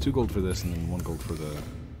 2 gold for this and then 1 gold for the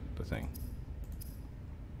thing.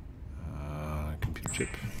 Computer chip.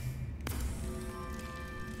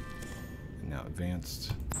 And now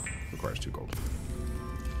advanced requires 2 gold.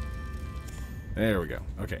 There we go.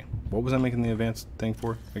 Okay. What was I making the advanced thing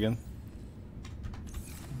for again?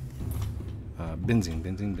 Benzene.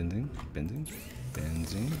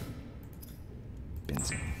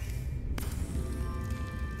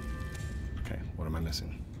 Okay, what am I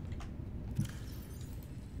missing?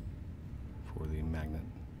 For the magnet.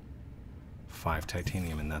 5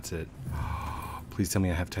 titanium and that's it. Please tell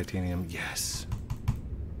me I have titanium. Yes.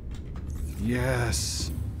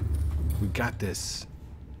 Yes. We got this.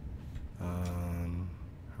 How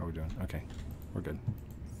are we doing? Okay, we're good.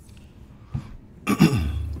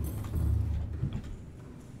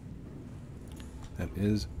 That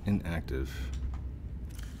is inactive.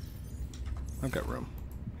 I've got room.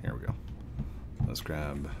 Here we go. Let's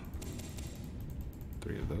grab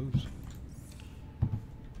 3 of those.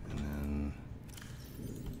 And then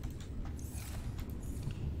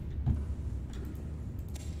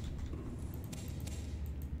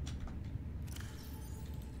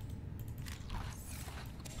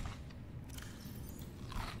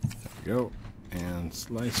there we go. And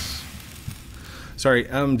slice. Sorry,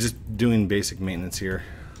 I'm just doing basic maintenance here.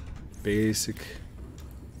 Basic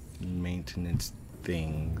maintenance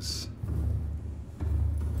things.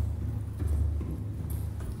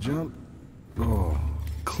 Jump. Oh,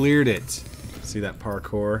 cleared it. See that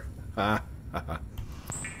parkour? Ah,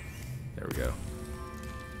 there we go.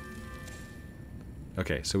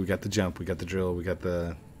 Okay, so we got the jump, we got the drill, we got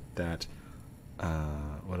the that.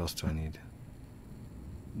 What else do I need?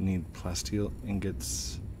 Need plasteel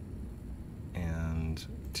ingots and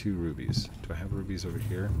 2 rubies. Do I have rubies over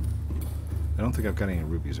here? I don't think I've got any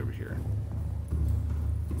rubies over here.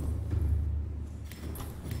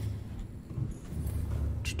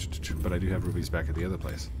 But I do have rubies back at the other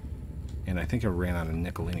place. And I think I ran out of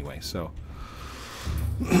nickel anyway, so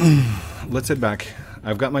let's head back.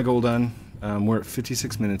 I've got my goal done. We're at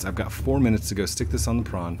 56 minutes. I've got 4 minutes to go stick this on the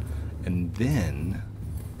prawn, and then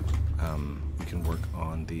we can work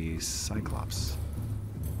on the Cyclops.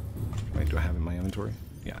 Wait, do I have it in my inventory?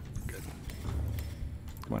 Yeah, good.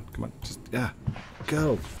 Come on, come on. Just, yeah.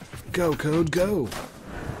 Go. Go, Code, go.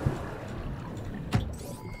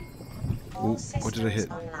 Ooh, what did I hit?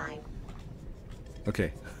 Online.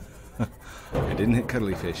 Okay. I didn't hit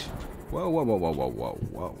cuddly fish. Whoa, whoa, whoa, whoa, whoa, whoa,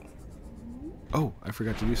 whoa. Oh, I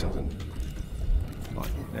forgot to do something. Come on,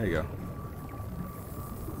 there you go.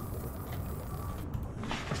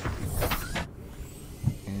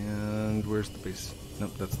 And where's the base?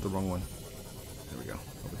 Nope, that's the wrong one. There we go,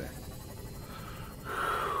 over there.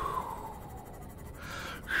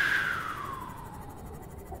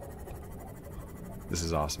 This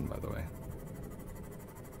is awesome, by the way.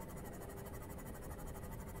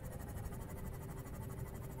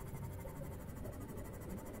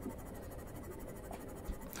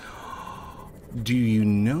 Do you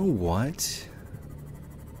know what?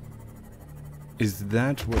 Is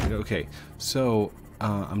that what... Okay, so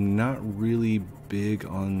I'm not really big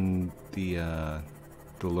on the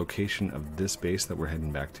location of this base that we're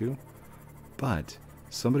heading back to, but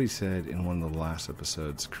somebody said in one of the last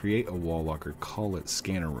episodes, create a wall locker, call it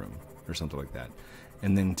scanner room, or something like that,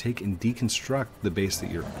 and then take and deconstruct the base that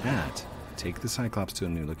you're at, take the Cyclops to a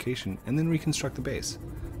new location, and then reconstruct the base.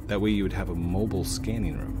 That way you would have a mobile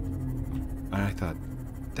scanning room. And I thought,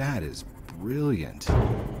 that is brilliant.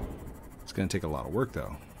 It's going to take a lot of work,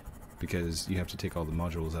 though, because you have to take all the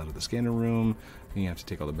modules out of the scanner room, and you have to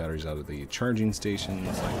take all the batteries out of the charging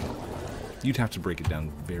stations. Like, you'd have to break it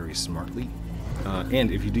down very smartly.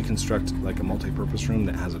 And if you deconstruct like a multi-purpose room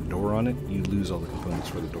that has a door on it, you lose all the components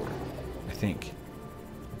for the door. I think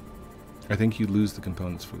you lose the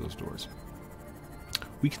components for those doors.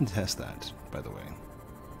 We can test that, by the way.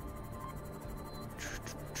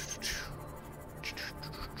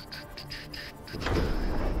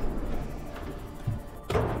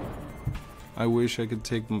 I wish I could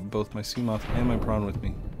take both my sea moth and my prawn with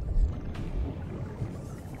me.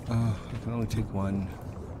 I can only take one.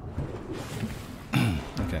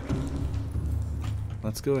 Okay.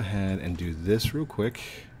 Let's go ahead and do this real quick.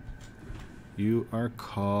 You are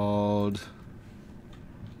called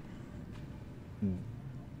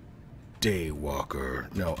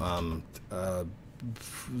Daywalker. No,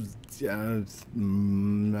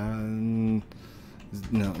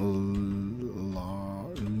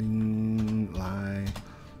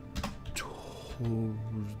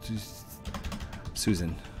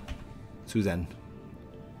 Susan.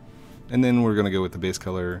 And then we're gonna go with the base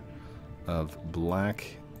color of black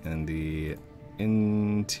and the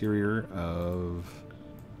interior of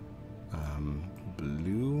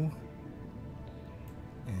blue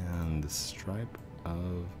and the stripe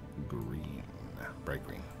of green, bright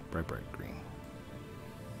green.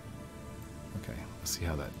 Okay, let's see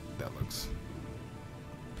how that looks.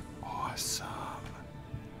 Awesome.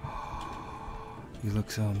 You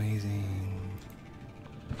look so amazing.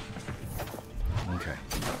 Okay.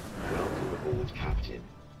 Welcome aboard, Captain.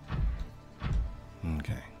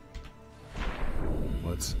 Okay.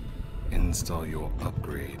 Let's install your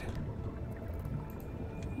upgrade.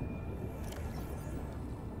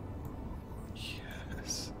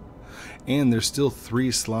 Yes. And there's still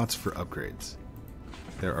 3 slots for upgrades.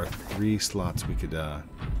 There are 3 slots we could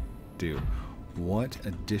do. What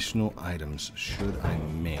additional items should I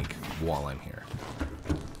make while I'm here?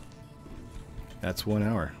 That's 1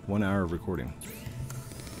 hour. 1 hour of recording.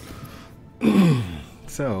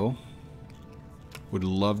 So, would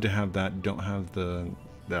love to have that. Don't have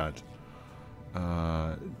that.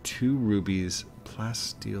 2 rubies,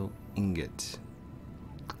 plasteel ingot.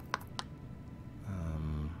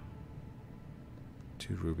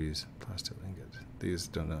 2 rubies, plasteel ingot. These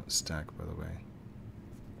do not stack, by the way.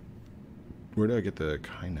 Where do I get the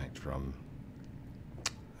kyanite from?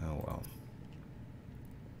 Oh well.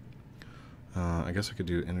 I guess I could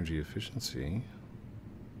do energy efficiency.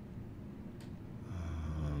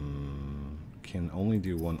 Can only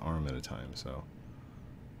do 1 arm at a time, so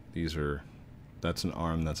these are, that's an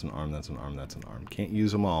arm, that's an arm, that's an arm, that's an arm. Can't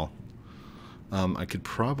use them all. I could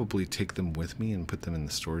probably take them with me and put them in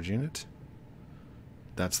the storage unit.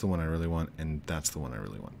 That's the one I really want, and that's the one I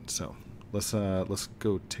really want. So let's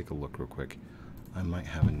go take a look real quick. I might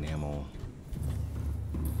have enamel.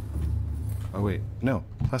 Oh wait, no,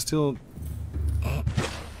 plasteel. I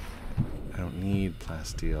don't need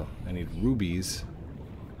plasteel. I need rubies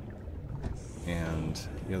and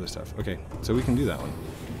the other stuff. Okay, so we can do that one.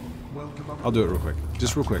 I'll do it real quick.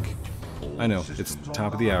 Just real quick. I know, it's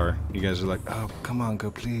top of the hour. You guys are like, oh, come on,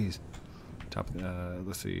 go please. Top,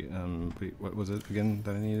 let's see, wait, what was it again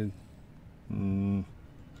that I needed?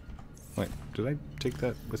 Wait, did I take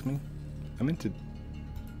that with me? I meant to,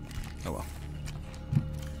 oh well.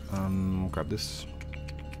 Grab this.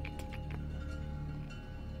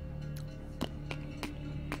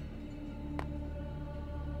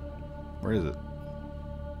 Where is it?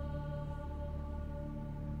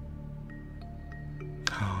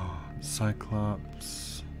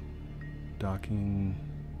 Cyclops, docking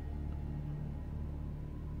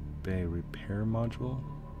bay repair module.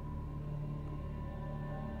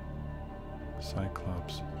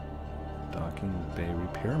 Cyclops, docking bay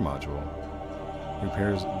repair module.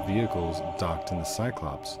 Repairs vehicles docked in the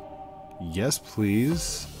Cyclops. Yes,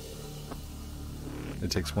 please.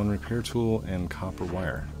 It takes 1 repair tool and copper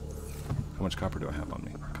wire. How much copper do I have on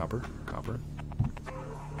me? Copper? Copper?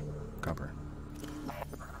 Copper.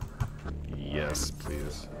 Yes,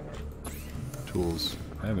 please. Tools.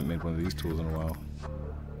 I haven't made one of these tools in a while.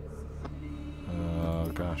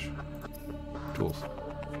 Gosh. Tools.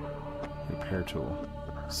 Repair tool.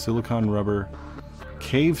 Silicon rubber.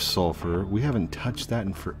 Cave sulfur. We haven't touched that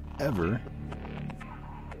in forever.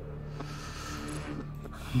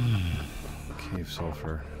 Cave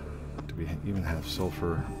sulfur. Do we even have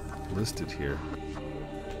sulfur listed here?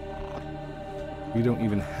 We don't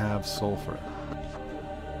even have sulfur.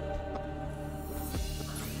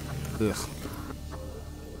 Ugh.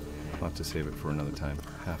 I'll have to save it for another time.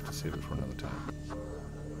 Have to save it for another time.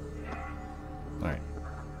 Alright.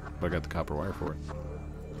 But I got the copper wire for it.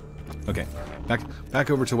 Okay. Back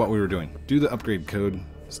over to what we were doing. Do the upgrade code.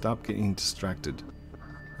 Stop getting distracted.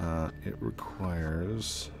 It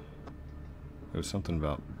requires... There was something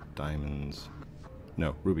about diamonds.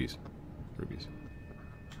 No, rubies. Rubies.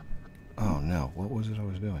 Oh no, what was it I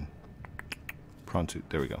was doing? Prawn suit,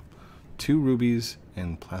 there we go. 2 rubies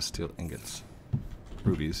and plasteel ingots.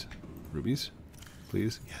 Rubies. Rubies?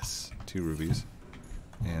 Please? Yes. 2 rubies.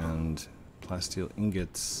 And plasteel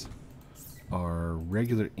ingots are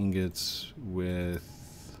regular ingots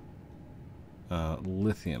with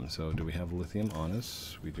lithium. So do we have lithium on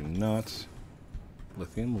us? We do not.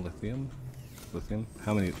 Lithium, lithium, lithium.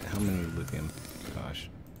 How many lithium? Gosh.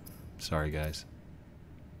 Sorry guys.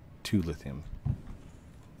 2 lithium.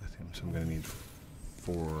 Lithium. So I'm gonna need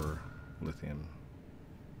 4 lithium.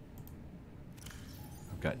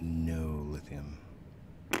 I've got no lithium.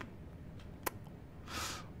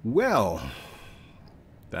 Well,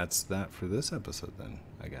 that's that for this episode then,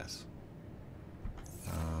 I guess.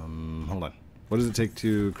 Hold on. What does it take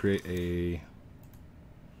to create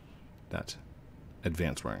that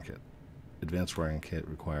advanced wiring kit? Advanced wiring kit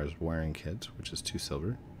requires wiring kit, which is 2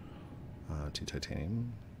 silver, 2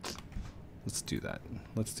 titanium. Let's do that.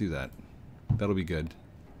 Let's do that. That'll be good.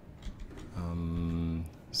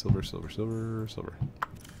 Silver, silver, silver, silver.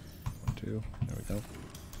 1, 2. There we go.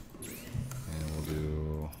 And we'll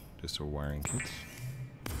do just a wiring kit.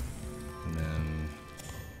 And then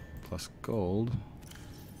plus gold.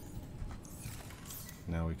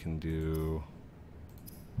 Now we can do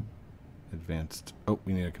advanced. Oh,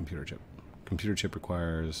 we need a computer chip. Computer chip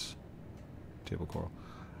requires table coral.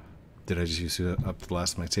 Did I just use up the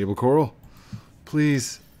last of my table coral?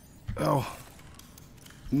 Please. Oh.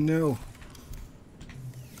 No.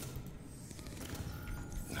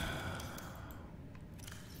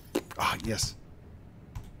 Ah, yes.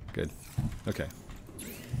 Good. Okay.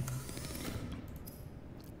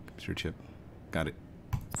 Computer chip. Got it.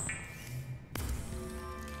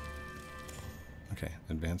 Okay,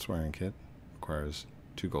 advanced wiring kit requires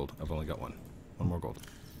 2 gold. I've only got 1. 1 more gold.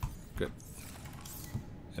 Good.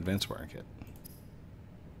 Advanced wiring kit.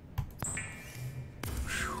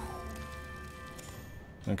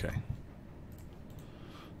 Okay.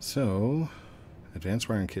 So, advanced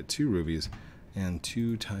wiring kit, 2 rubies, and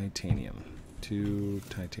 2 titanium. 2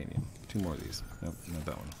 titanium. 2 more of these. Nope, not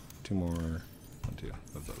that one. 2 more. 1, 2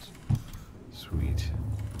 of those. Sweet.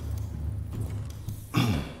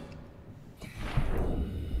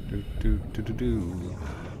 Do do do do do.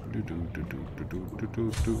 Do do do do do do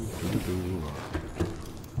do do do do.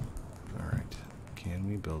 All right. Can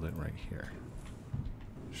we build it right here?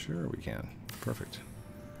 Sure, we can. Perfect.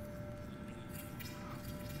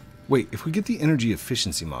 Wait, if we get the energy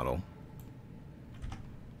efficiency model,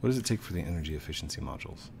 what does it take for the energy efficiency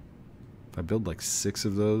modules? If I build like 6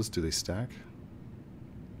 of those, do they stack?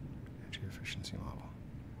 Energy efficiency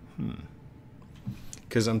model.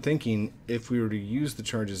 Because I'm thinking if we were to use the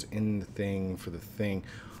charges in the thing for the thing.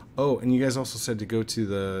 Oh, and you guys also said to go to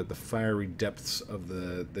the fiery depths of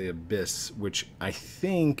the abyss, which I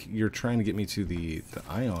think you're trying to get me to the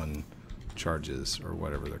ion charges or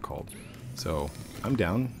whatever they're called. So I'm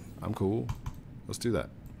down. I'm cool. Let's do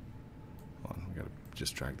that. Hold on, we gotta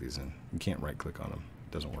just drag these in. You can't right click on them.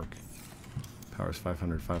 It doesn't work. Power's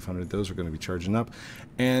 500, 500. Those are going to be charging up.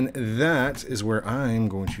 And that is where I'm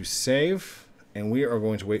going to save. And we are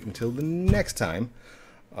going to wait until the next time.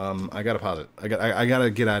 I gotta pause it. I gotta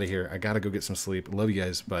get out of here. I gotta go get some sleep. Love you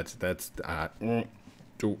guys, but that's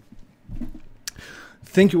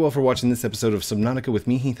Thank you all for watching this episode of Subnautica with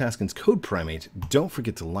me, Heath Haskins, Code Primate. Don't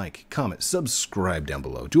forget to like, comment, subscribe down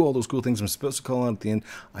below. Do all those cool things I'm supposed to call out at the end.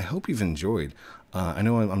 I hope you've enjoyed. I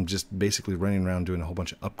know I'm just basically running around doing a whole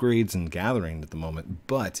bunch of upgrades and gathering at the moment,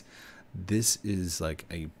 but this is like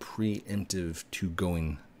a preemptive to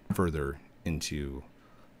going further into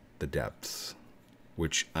the depths,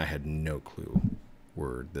 which I had no clue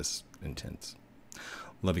were this intense.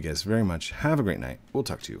 Love you guys very much. Have a great night. We'll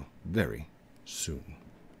talk to you very soon.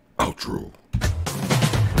 Outro.